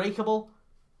 Unbreakable.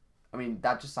 I mean,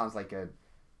 that just sounds like a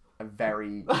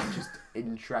very just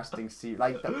interesting scene.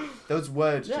 Like those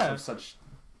words just have such.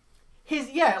 And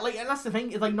that's the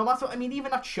thing. Is like no matter. I mean,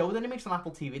 even that show that he makes on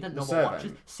Apple TV that no one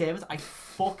watches. Servants, I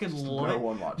fucking love it. No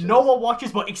one watches. No one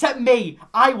watches, but except me,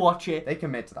 I watch it. They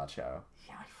commit to that show.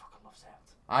 Yeah, I fucking love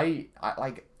Servants.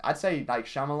 I'd say like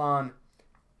Shyamalan,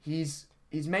 he's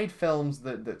made films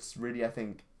that's really, I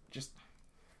think, just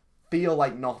feel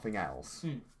like nothing else.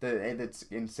 That's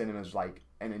in cinemas, like,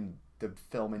 and in the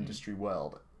film industry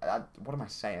world. What am I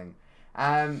saying?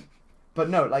 But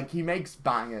no, like, he makes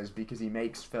bangers because he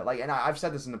makes and I've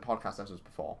said this in the podcast episodes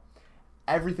before.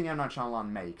 Everything M. Night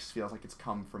Shyamalan makes feels like it's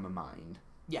come from a mind.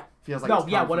 Yeah. Feels like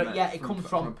it comes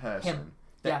from a person. Him.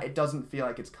 Yeah. It doesn't feel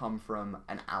like it's come from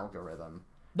an algorithm.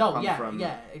 No,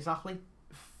 exactly.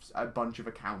 A bunch of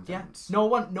accountants. Yeah.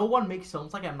 No one makes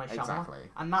films like M. Night Shyamalan. Exactly.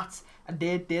 And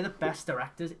they're the best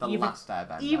directors. The Last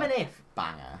Airbender. Even if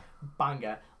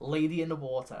banger, Lady in the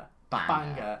Water,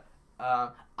 banger,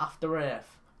 After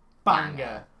Earth,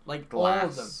 banger. Like Glass. all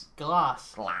of them.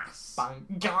 Glass.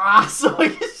 Glass.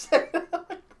 Like you said.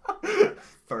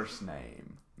 First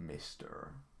name, Mr.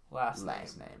 Last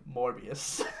name,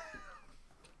 Morbius.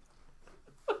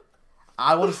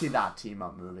 I want to see that team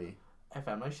up movie. If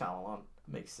M. Night Shyamalan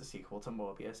makes the sequel to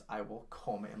Morbius, I will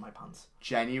come in my pants.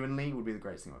 Genuinely would be the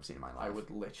greatest thing I've seen in my life. I would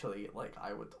literally,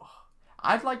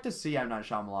 I'd like to see M. Night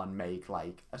Shyamalan make,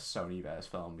 like, a Sonyverse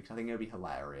film, because I think it would be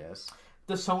hilarious.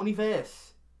 The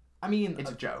Sonyverse? I mean...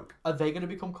 It's a joke. Are they going to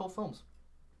become cult films?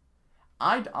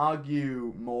 I'd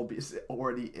argue Morbius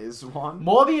already is one.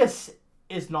 Morbius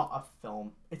is not a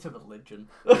film. It's a religion.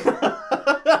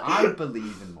 I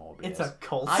believe in Morbius. It's a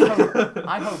cult.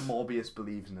 I hope Morbius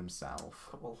believes in himself.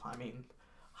 Well, I mean,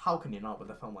 how can you not with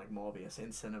a film like Morbius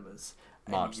in cinemas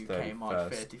March in the UK, 31st,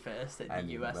 March 31st, in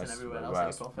the US and everywhere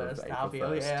else, April 1st.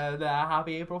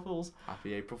 Happy April Fools.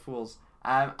 Happy April Fools.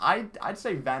 I'd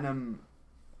say Venom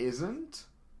isn't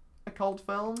a cult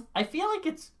film. I feel like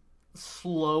it's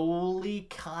slowly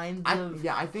kind of...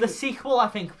 I think... The sequel, I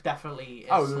think, definitely is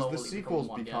slowly the sequel's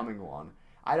becoming one.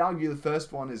 I'd argue the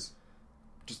first one is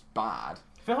just bad.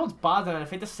 The first one's bad, and I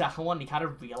think the second one, you kind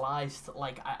of realised,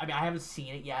 like, I mean, I haven't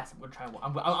seen it yet. I'm going to try and watch.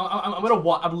 I'm going to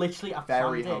watch. I've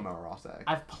very planned homoerotic.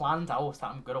 I've planned out that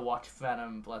I'm going to watch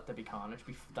Venom Let There Be Carnage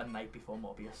the night before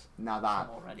Morbius. Now that...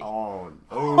 Already.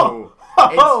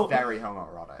 It's very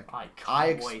homoerotic. I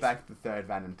expect the third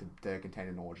Venom to contain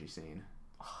an orgy scene.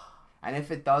 And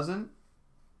if it doesn't,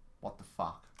 what the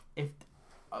fuck?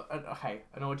 Okay,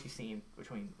 an orgy scene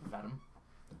between Venom,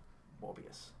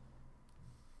 Morbius.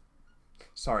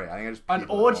 Sorry, I think I just... An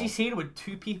orgy scene with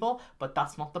two people, but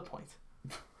that's not the point.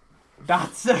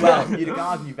 That's... Well, you'd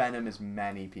argue Venom is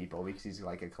many people because he's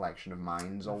like a collection of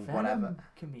minds or Venom whatever.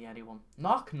 Can be anyone.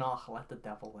 Knock, knock, let the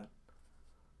devil in.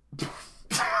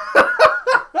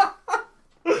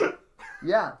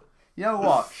 Yeah. You know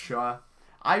what? Sure.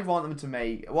 I want them to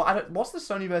make... Well, what's the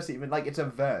Sonyverse even... Like, it's a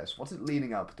verse. What's it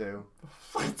leading up to?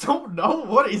 I don't know.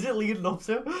 What is it leading up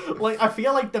to? Like, I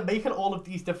feel like they're making all of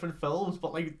these different films,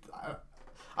 but, like,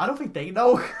 I don't think they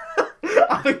know.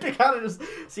 I think they kind of just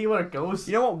see where it goes.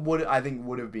 You know what I think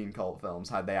would have been cult films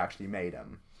had they actually made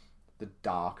them? The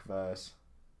Dark Verse.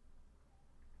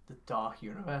 The Dark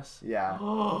Universe? Yeah.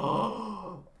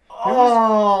 Who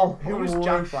was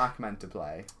Jack Black meant to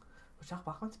play? Was Jack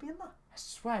Black meant to be in that? I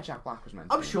swear Jack Black was meant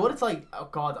to I'm be sure in it's like, oh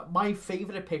god, my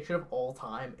favourite picture of all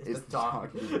time is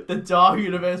the the Dark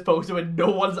Universe poster when no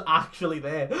one's actually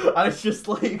there. And it's just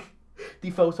like,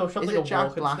 the Photoshop like a Jack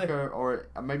walking Black stick. or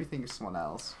I maybe think it's someone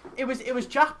else. It was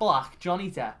Jack Black,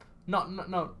 Johnny Depp.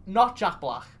 Not Jack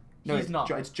Black. No, He's not.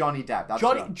 It's Johnny Depp. That's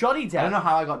Johnny Depp. I don't know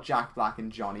how I got Jack Black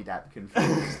and Johnny Depp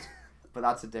confused, but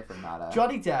that's a different matter.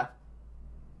 Johnny Depp,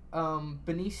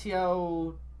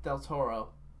 Benicio del Toro,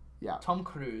 yeah, Tom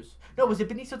Cruise. No, was it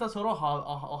Benicio del Toro or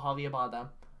Javier Bardem?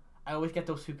 I always get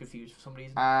those two confused for some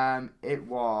reason. It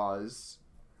was.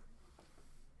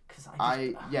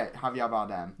 Javier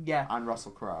Bardem. Yeah. And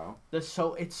Russell Crowe. It's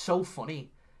so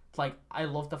funny. Like, I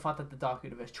love the fact that the Dark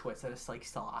Universe Twitter is like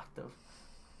still active.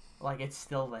 Like, it's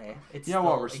still there. It's you know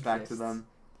still what? Respect exists. to them.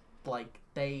 Like,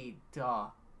 they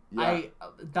are. Yeah.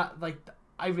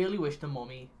 I really wish The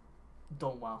Mummy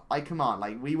done well. Like, come on,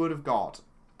 like, we would have got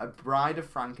a Bride of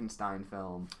Frankenstein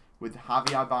film with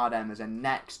Javier Bardem as a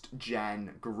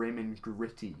next-gen, grim and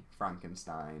gritty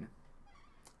Frankenstein.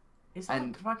 Is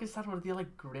that Frankenstein or the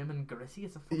like grim and gritty?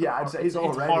 It's a it's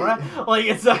already horror. Like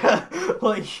it's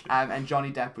like. And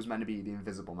Johnny Depp was meant to be the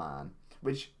Invisible Man,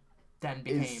 which then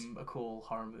became a cool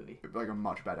horror movie, like a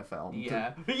much better film.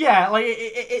 Yeah, yeah. Like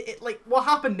it like what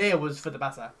happened there was for the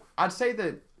better. I'd say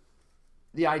that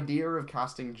the idea of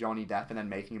casting Johnny Depp and then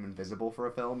making him invisible for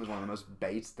a film is one of the most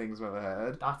base things I've ever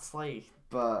heard. That's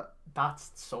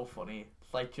so funny.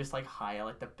 Like, just, like, hire,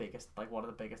 like, the biggest, like, one of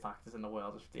the biggest actors in the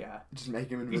world. Just make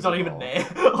him invisible. He's not even there.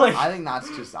 Like, I think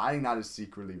that is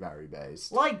secretly very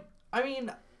based. Like, I mean,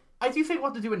 I do think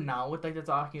what they're doing now with, like, the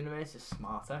Dark Universe is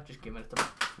smarter. Just giving it to them.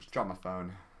 Just drop my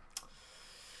phone.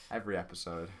 Every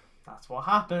episode. That's what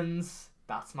happens.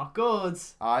 That's not good.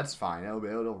 Oh, it's fine. It'll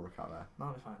recover.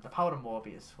 No, it's fine. The power of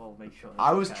Morbius will make sure.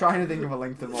 I was trying to think of a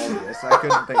link to Morbius. I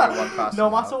couldn't think of one fast enough. No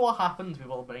matter what happens, we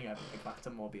will bring everything back to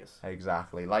Morbius.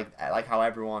 Exactly. Like how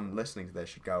everyone listening to this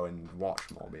should go and watch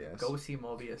Morbius. Go see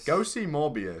Morbius. Go see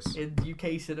Morbius. In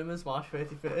UK cinemas, March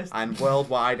 31st. And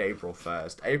worldwide, April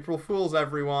 1st. April Fools,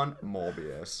 everyone.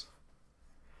 Morbius.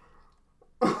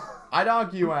 I'd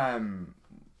argue, I'll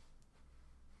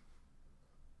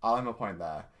have a point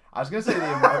there. I was going to say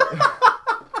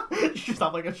the You just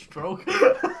have like a stroke.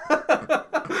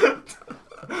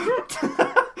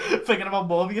 Thinking about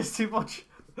Morbius too much.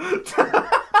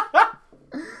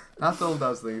 That film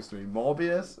does things to me.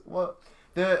 Morbius? What?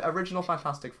 The original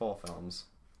Fantastic Four films.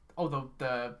 Oh,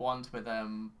 the ones with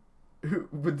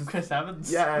with Chris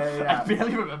Evans. Yeah. I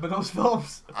barely remember those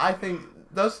films. I think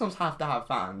those films have to have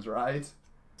fans, right?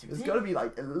 There's got to be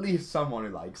like at least someone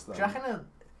who likes them. Do you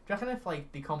reckon if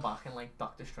like they come back in like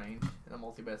Doctor Strange in the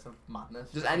Multiverse of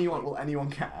Madness? Will anyone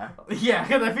care? Yeah,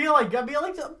 because I feel like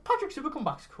Patrick Stewart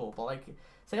comeback's cool, but like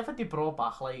say if they brought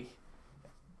back like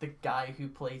the guy who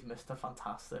plays Mr.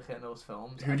 Fantastic in those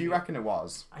films. Who do you reckon it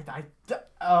was?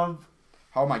 Oh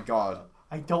my god.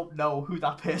 I don't know who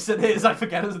that person is. I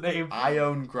forget his name.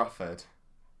 Ione Grufford.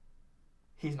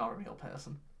 He's not a real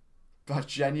person. But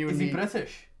genuinely, is he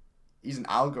British? He's an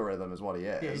algorithm, is what he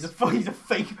is. Yeah, he's a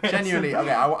fake person. Genuinely, okay.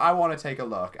 I want to take a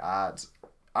look at.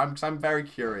 I'm very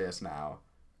curious now.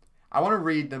 I want to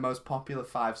read the most popular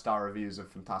 5-star reviews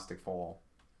of Fantastic Four.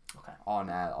 Okay. On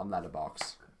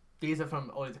Letterboxd. These are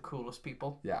from only the coolest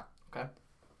people. Yeah. Okay.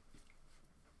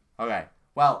 Okay.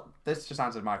 Well, this just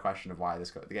answered my question of why they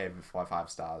gave it 5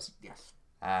 stars. Yes.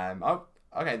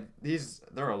 Okay.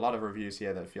 There are a lot of reviews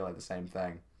here that feel like the same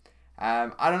thing. I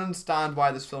don't understand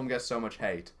why this film gets so much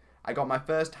hate. I got my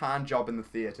first hand job in the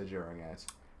theatre during it.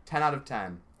 10 out of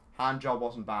 10. Hand job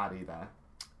wasn't bad either.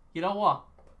 You know what?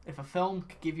 If a film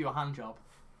could give you a hand job,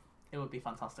 it would be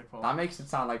Fantastic Four. That makes it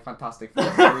sound like Fantastic Four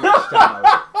reached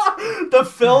out. The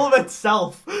film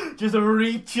itself just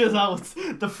reaches out.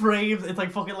 The frames, it's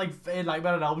like fucking like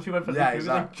Nightmare on Elm Street went for the exactly.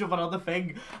 Like jumping on the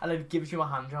thing and then gives you a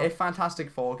hand job. If Fantastic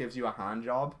Four gives you a hand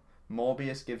job,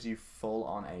 Morbius gives you full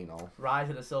on anal. Rise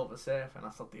of the Silver Surfer, and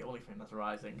that's not the only thing that's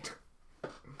rising.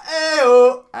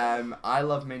 Ew. I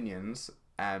Love Minions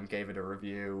gave it a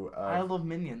review. I Love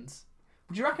Minions.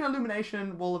 Do you reckon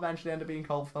Illumination will eventually end up being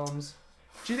cult films?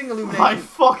 Do you think Illumination... I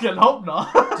fucking hope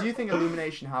not. Do you think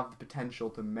Illumination have the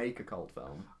potential to make a cult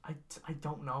film? I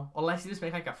don't know. Unless you just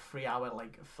make like a 3-hour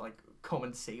like come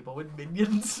and see, but with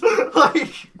minions.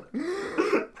 Like...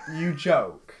 You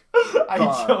joke. I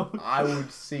joke. I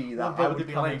would see that. I would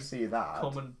come and see that.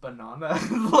 Come and banana.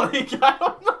 Like, I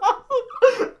don't know.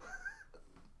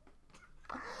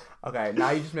 Okay, now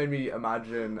you just made me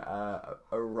imagine a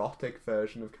erotic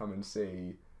version of Come and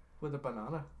See. With a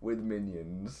banana. With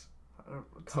minions.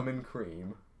 Come and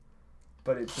cream.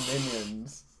 But it's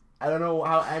minions. I don't know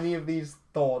how any of these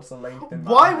thoughts are linked in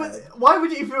my head. Why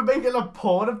would you even make it a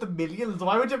porn of the millions?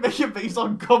 Why would you make it based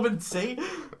on Come and See?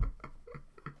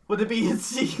 Would it be you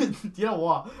know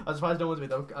what? I'm surprised no one's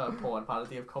made a porn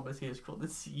parody of Come and See. It's called the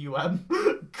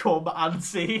CUM. Come and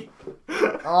See.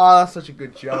 Oh, that's such a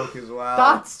good joke as well.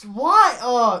 That's why.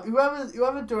 Oh,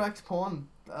 whoever directs porn.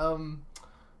 Who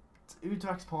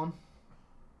directs porn?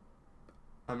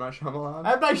 M. Night Shyamalan.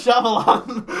 M. Night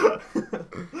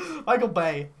Shyamalan. Michael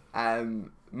Bay.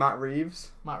 Matt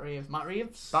Reeves. Matt Reeves.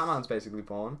 Batman's basically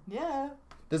porn. Yeah.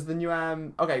 There's the new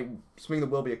okay, something that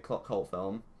will be a cult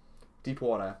film.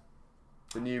 Deepwater.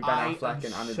 The new Ben Affleck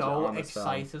and Anna de so Armas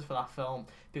excited film. for that film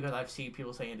because I've seen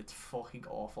people saying it's fucking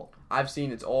awful. I've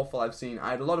seen it's awful. I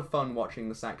had a lot of fun watching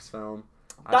the sex film.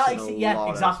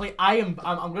 Exactly. I'm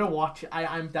gonna watch it.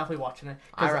 I'm definitely watching it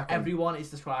because everyone is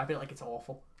describing it like it's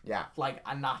awful. Yeah. Like,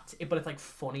 and but it's like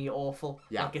funny awful.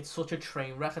 Yeah. Like, it's such a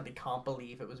train wreck that they can't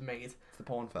believe it was made. It's the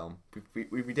porn film.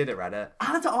 We did it, Reddit.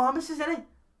 Anna de Armas is in it.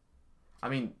 I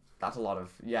mean, that's a lot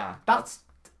of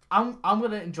I'm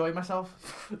gonna enjoy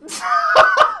myself.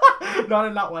 Not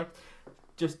in that way.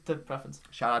 Just the preference.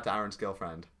 Shout out to Aaron's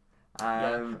girlfriend.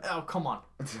 Oh, come on.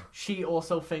 She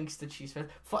also thinks that she's fit.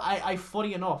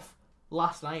 Funny enough,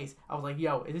 last night I was like,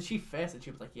 "Yo, isn't she fit?" And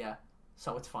she was like, "Yeah."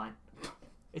 So it's fine.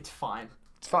 It's fine.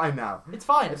 It's fine now. It's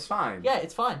fine. It's fine. Yeah,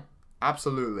 it's fine.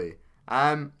 Absolutely.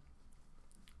 I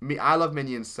Love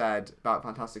Minions said about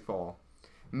Fantastic Four.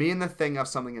 Me and the Thing have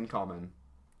something in common.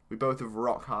 We both have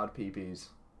rock hard peepees.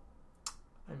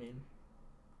 I mean,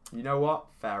 you know what?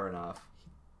 Fair enough.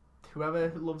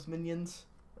 Whoever loves Minions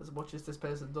as much as this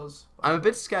person does. I'm a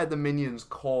bit scared the Minions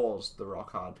caused the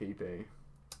rock hard peepee.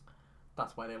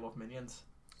 That's why they love Minions.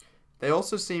 They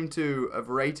also seem to have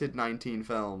rated 19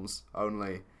 films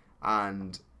only,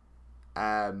 and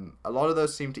a lot of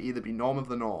those seem to either be Norm of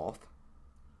the North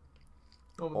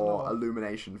or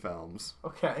Illumination films.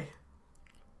 Okay.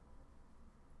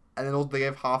 And then they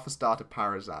gave half a star to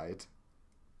Parasite.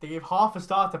 They gave half a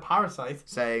star to Parasite,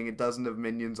 saying it doesn't have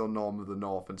Minions or Norm of the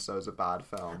North, and so it's a bad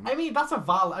film. I mean, that's a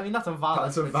valid. That's a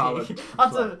valid.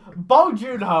 That's a Bong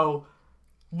Joon-ho.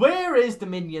 Where is the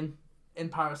Minion in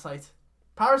Parasite?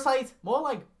 Parasite, more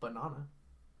like banana.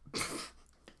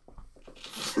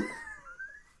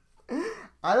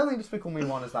 I don't think Despicable Me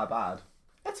 1 is that bad.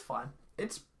 It's fine.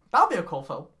 That'll be a cult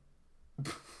film.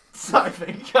 I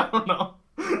think. I don't know.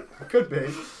 Could be.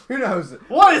 Who knows?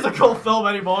 What is a cult film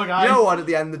anymore, guys? You know what? At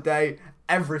the end of the day,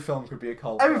 every film could be a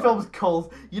cult film. Every film's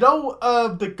cult. You know,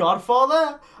 The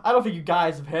Godfather? I don't think you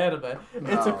guys have heard of it. No.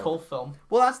 It's a cult film.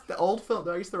 Well, that's the old film.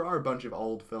 I guess there are a bunch of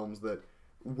old films that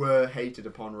were hated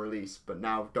upon release, but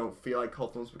now don't feel like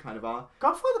cult films, but kind of are.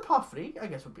 Godfather Part 3, I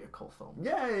guess, would be a cult film.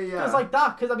 Yeah. It's like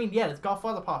that, because, I mean, yeah, it's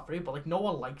Godfather Part 3, but, like, no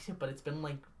one likes it, but it's been,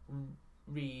 like,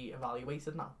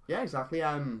 re-evaluated now. Yeah, exactly.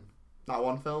 That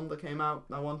one film that came out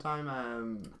that one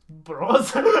time,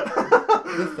 Bros.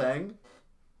 The Thing.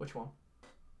 Which one?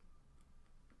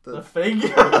 The Thing.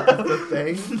 The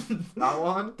Thing. That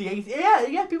one.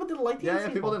 Yeah. People didn't like the Yeah,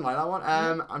 people didn't like that one.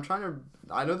 I'm trying to.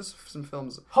 I know there's some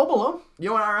films. Home Alone. You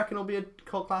know what I reckon will be a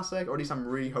cult classic, or at least I'm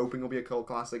really hoping will be a cult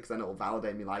classic, because then it'll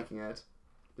validate me liking it.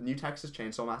 The new Texas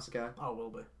Chainsaw Massacre. Oh, it will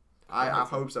be. I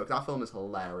hope so, because that film is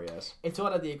hilarious. It's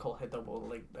already a cult hit, though,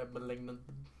 like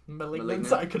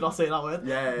Malignant. I could not say that word.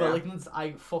 Yeah. Malignant.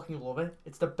 I fucking love it.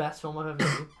 It's the best film I've ever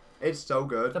seen. It's so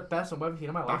good. It's the best film I've ever seen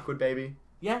in my life. Backward Baby.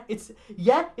 Yeah, it's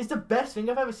the best thing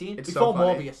I've ever seen. It's before so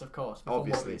funny. Morbius, of course. Before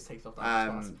Obviously. Morbius takes off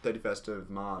that 31st of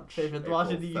March. 31st of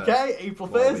March in the UK. April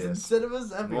 1st in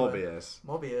cinemas everywhere.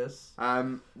 Morbius.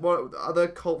 What other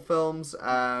cult films?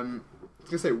 I was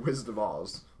gonna say Wizard of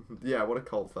Oz. Yeah, what a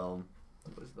cult film.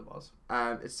 Wizard of Oz.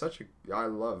 It's such a.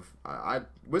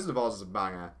 Wizard of Oz is a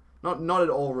banger. Not at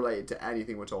all related to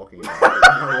anything we're talking about. You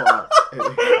know what?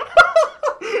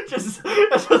 just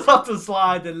have to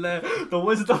slide in there. The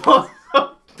Wizard of Oz.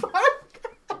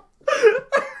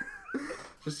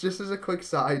 Just as a quick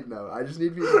side note, I need the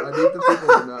people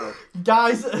to know.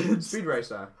 Guys, Speed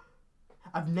Racer.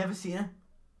 I've never seen it.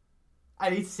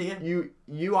 I need to see it.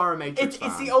 You are a Matrix fan.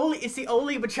 It's the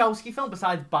only Wachowski film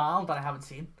besides Bound that I haven't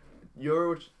seen.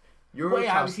 You're a Wait,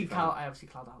 I Wachowski fan. I haven't seen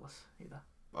Cloud Atlas either.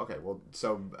 Okay, well,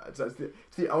 so it's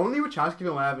the only Wachowski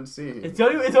film I haven't seen. It's the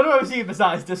only one I've seen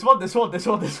besides this one. It's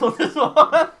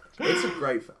It's a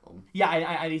great film. Yeah,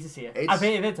 I need to see it. I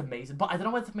think it's amazing, but I don't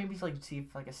know whether maybe see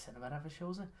if like a cinema ever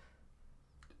shows it.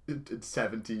 It's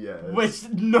 70 years. Which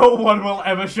no one will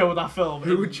ever show that film.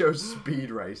 Who would show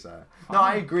Speed Racer? No,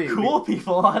 I agree. Cool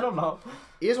people, I don't know.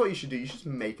 Here's what you should do. You should just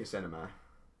make a cinema.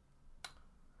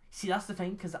 See, that's the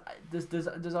thing, because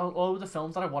there's all the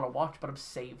films that I want to watch, but I'm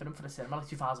saving them for the cinema, like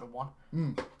 2001.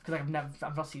 Because like,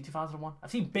 I've not seen 2001.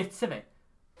 I've seen bits of it.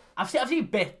 I've seen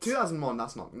bits. 2001.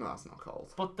 That's not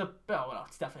cold. But no,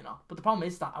 it's definitely not. But the problem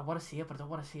is that I want to see it, but I don't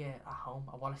want to see it at home.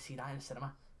 I want to see that in the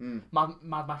cinema.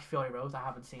 Mad Max Fury Road, I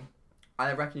haven't seen.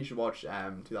 I reckon you should watch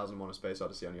 2001: A Space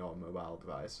Odyssey on your mobile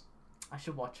device. I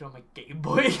should watch it on my Game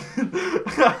Boy.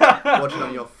 Watch it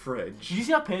on your fridge. Did you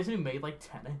see that person who made like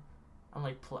Tenet and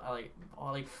like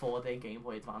 4-day Game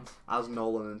Boy Advance? As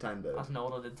Nolan intended. As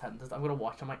Nolan intended. I'm gonna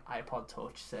watch on my iPod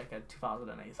Touch circa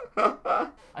 2008.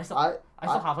 I still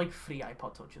have like 3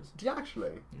 iPod Touches. Do you actually?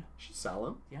 Yeah. You should sell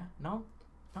them. Yeah. No,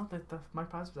 they're my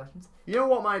prized possessions. You know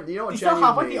what You still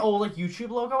have like the old like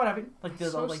YouTube logo and everything, like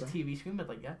the old like sick. TV screen, but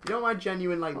like yeah. You know what my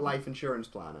genuine like life insurance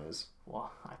plan is?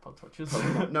 What? iPod Touches?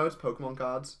 No, it's Pokemon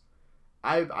cards.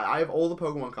 I have all the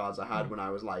Pokemon cards I had when I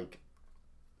was like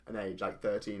an age like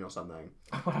 13 or something.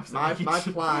 My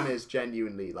plan is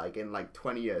genuinely like in like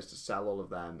 20 years to sell all of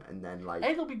them and then like.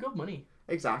 Hey, it'll be good money.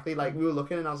 Exactly. Like we were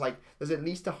looking and I was like, there's at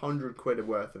least £100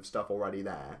 worth of stuff already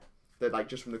there. That like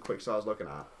just from the quick sales I was looking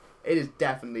at. It is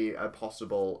definitely a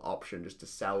possible option just to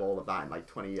sell all of that in like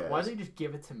 20 years. Why don't you just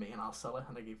give it to me and I'll sell it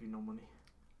and I give you no money?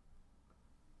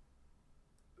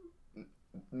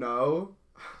 No.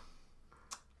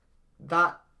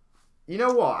 That... You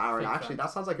know what, Aaron? Fake Actually, friends.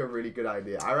 that sounds like a really good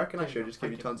idea. I reckon I Thank should you. just give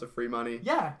you Thank you. tons of free money.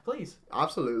 Yeah, please.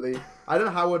 Absolutely. I don't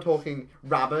know how we're talking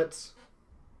rabbits.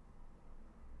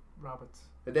 Rabbits.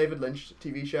 The David Lynch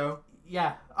TV show.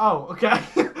 Yeah. Oh, okay.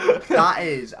 That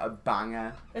is a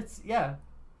banger. It's, yeah.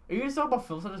 Are you talking about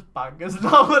films that are just bangers?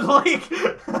 No, like...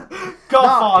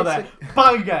 Godfather,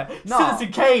 banger. No.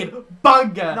 Citizen Kane,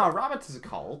 banger. No, Rabbits is a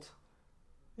cult.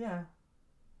 Yeah.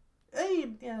 Hey,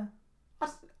 yeah.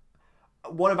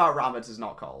 What about Rabbits is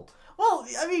not cult? Well,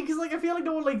 I mean, because like I feel like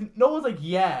no one's like,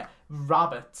 yeah,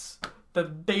 rabbits, the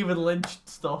David Lynch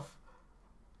stuff.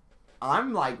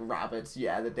 I'm like Rabbits,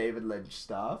 yeah, the David Lynch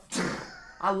stuff.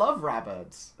 I love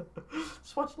Rabbits.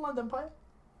 Just watch Inland Empire.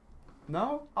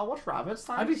 No, I'll watch Rabbits.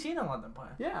 Thanks. Have you seen Inland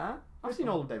Empire? Yeah, I've seen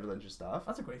all of David Lynch's stuff.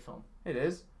 That's a great film. It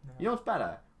is. Yeah. You know what's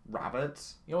better?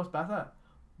 Rabbits. You know what's better?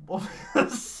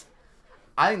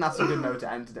 I think that's a good note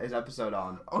to end today's episode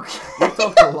on. Okay. We've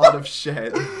talked a lot of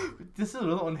shit. This is a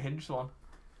little unhinged one.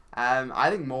 I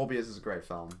think Morbius is a great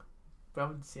film. We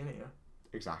haven't seen it yet.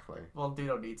 Exactly. Well, we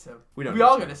don't need to. We don't. We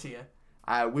are gonna see it.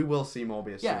 We will see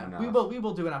Morbius Yeah, soon enough. we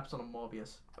will do an episode on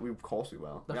Morbius. Of course we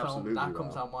will. The We film absolutely that will.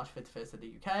 comes out March 51st in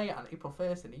the UK and April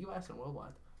 1st in the US and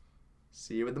worldwide.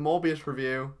 See you with the Morbius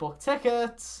review. Book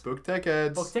tickets. Book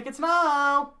tickets. Book tickets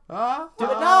now. Ah, Do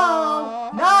it now.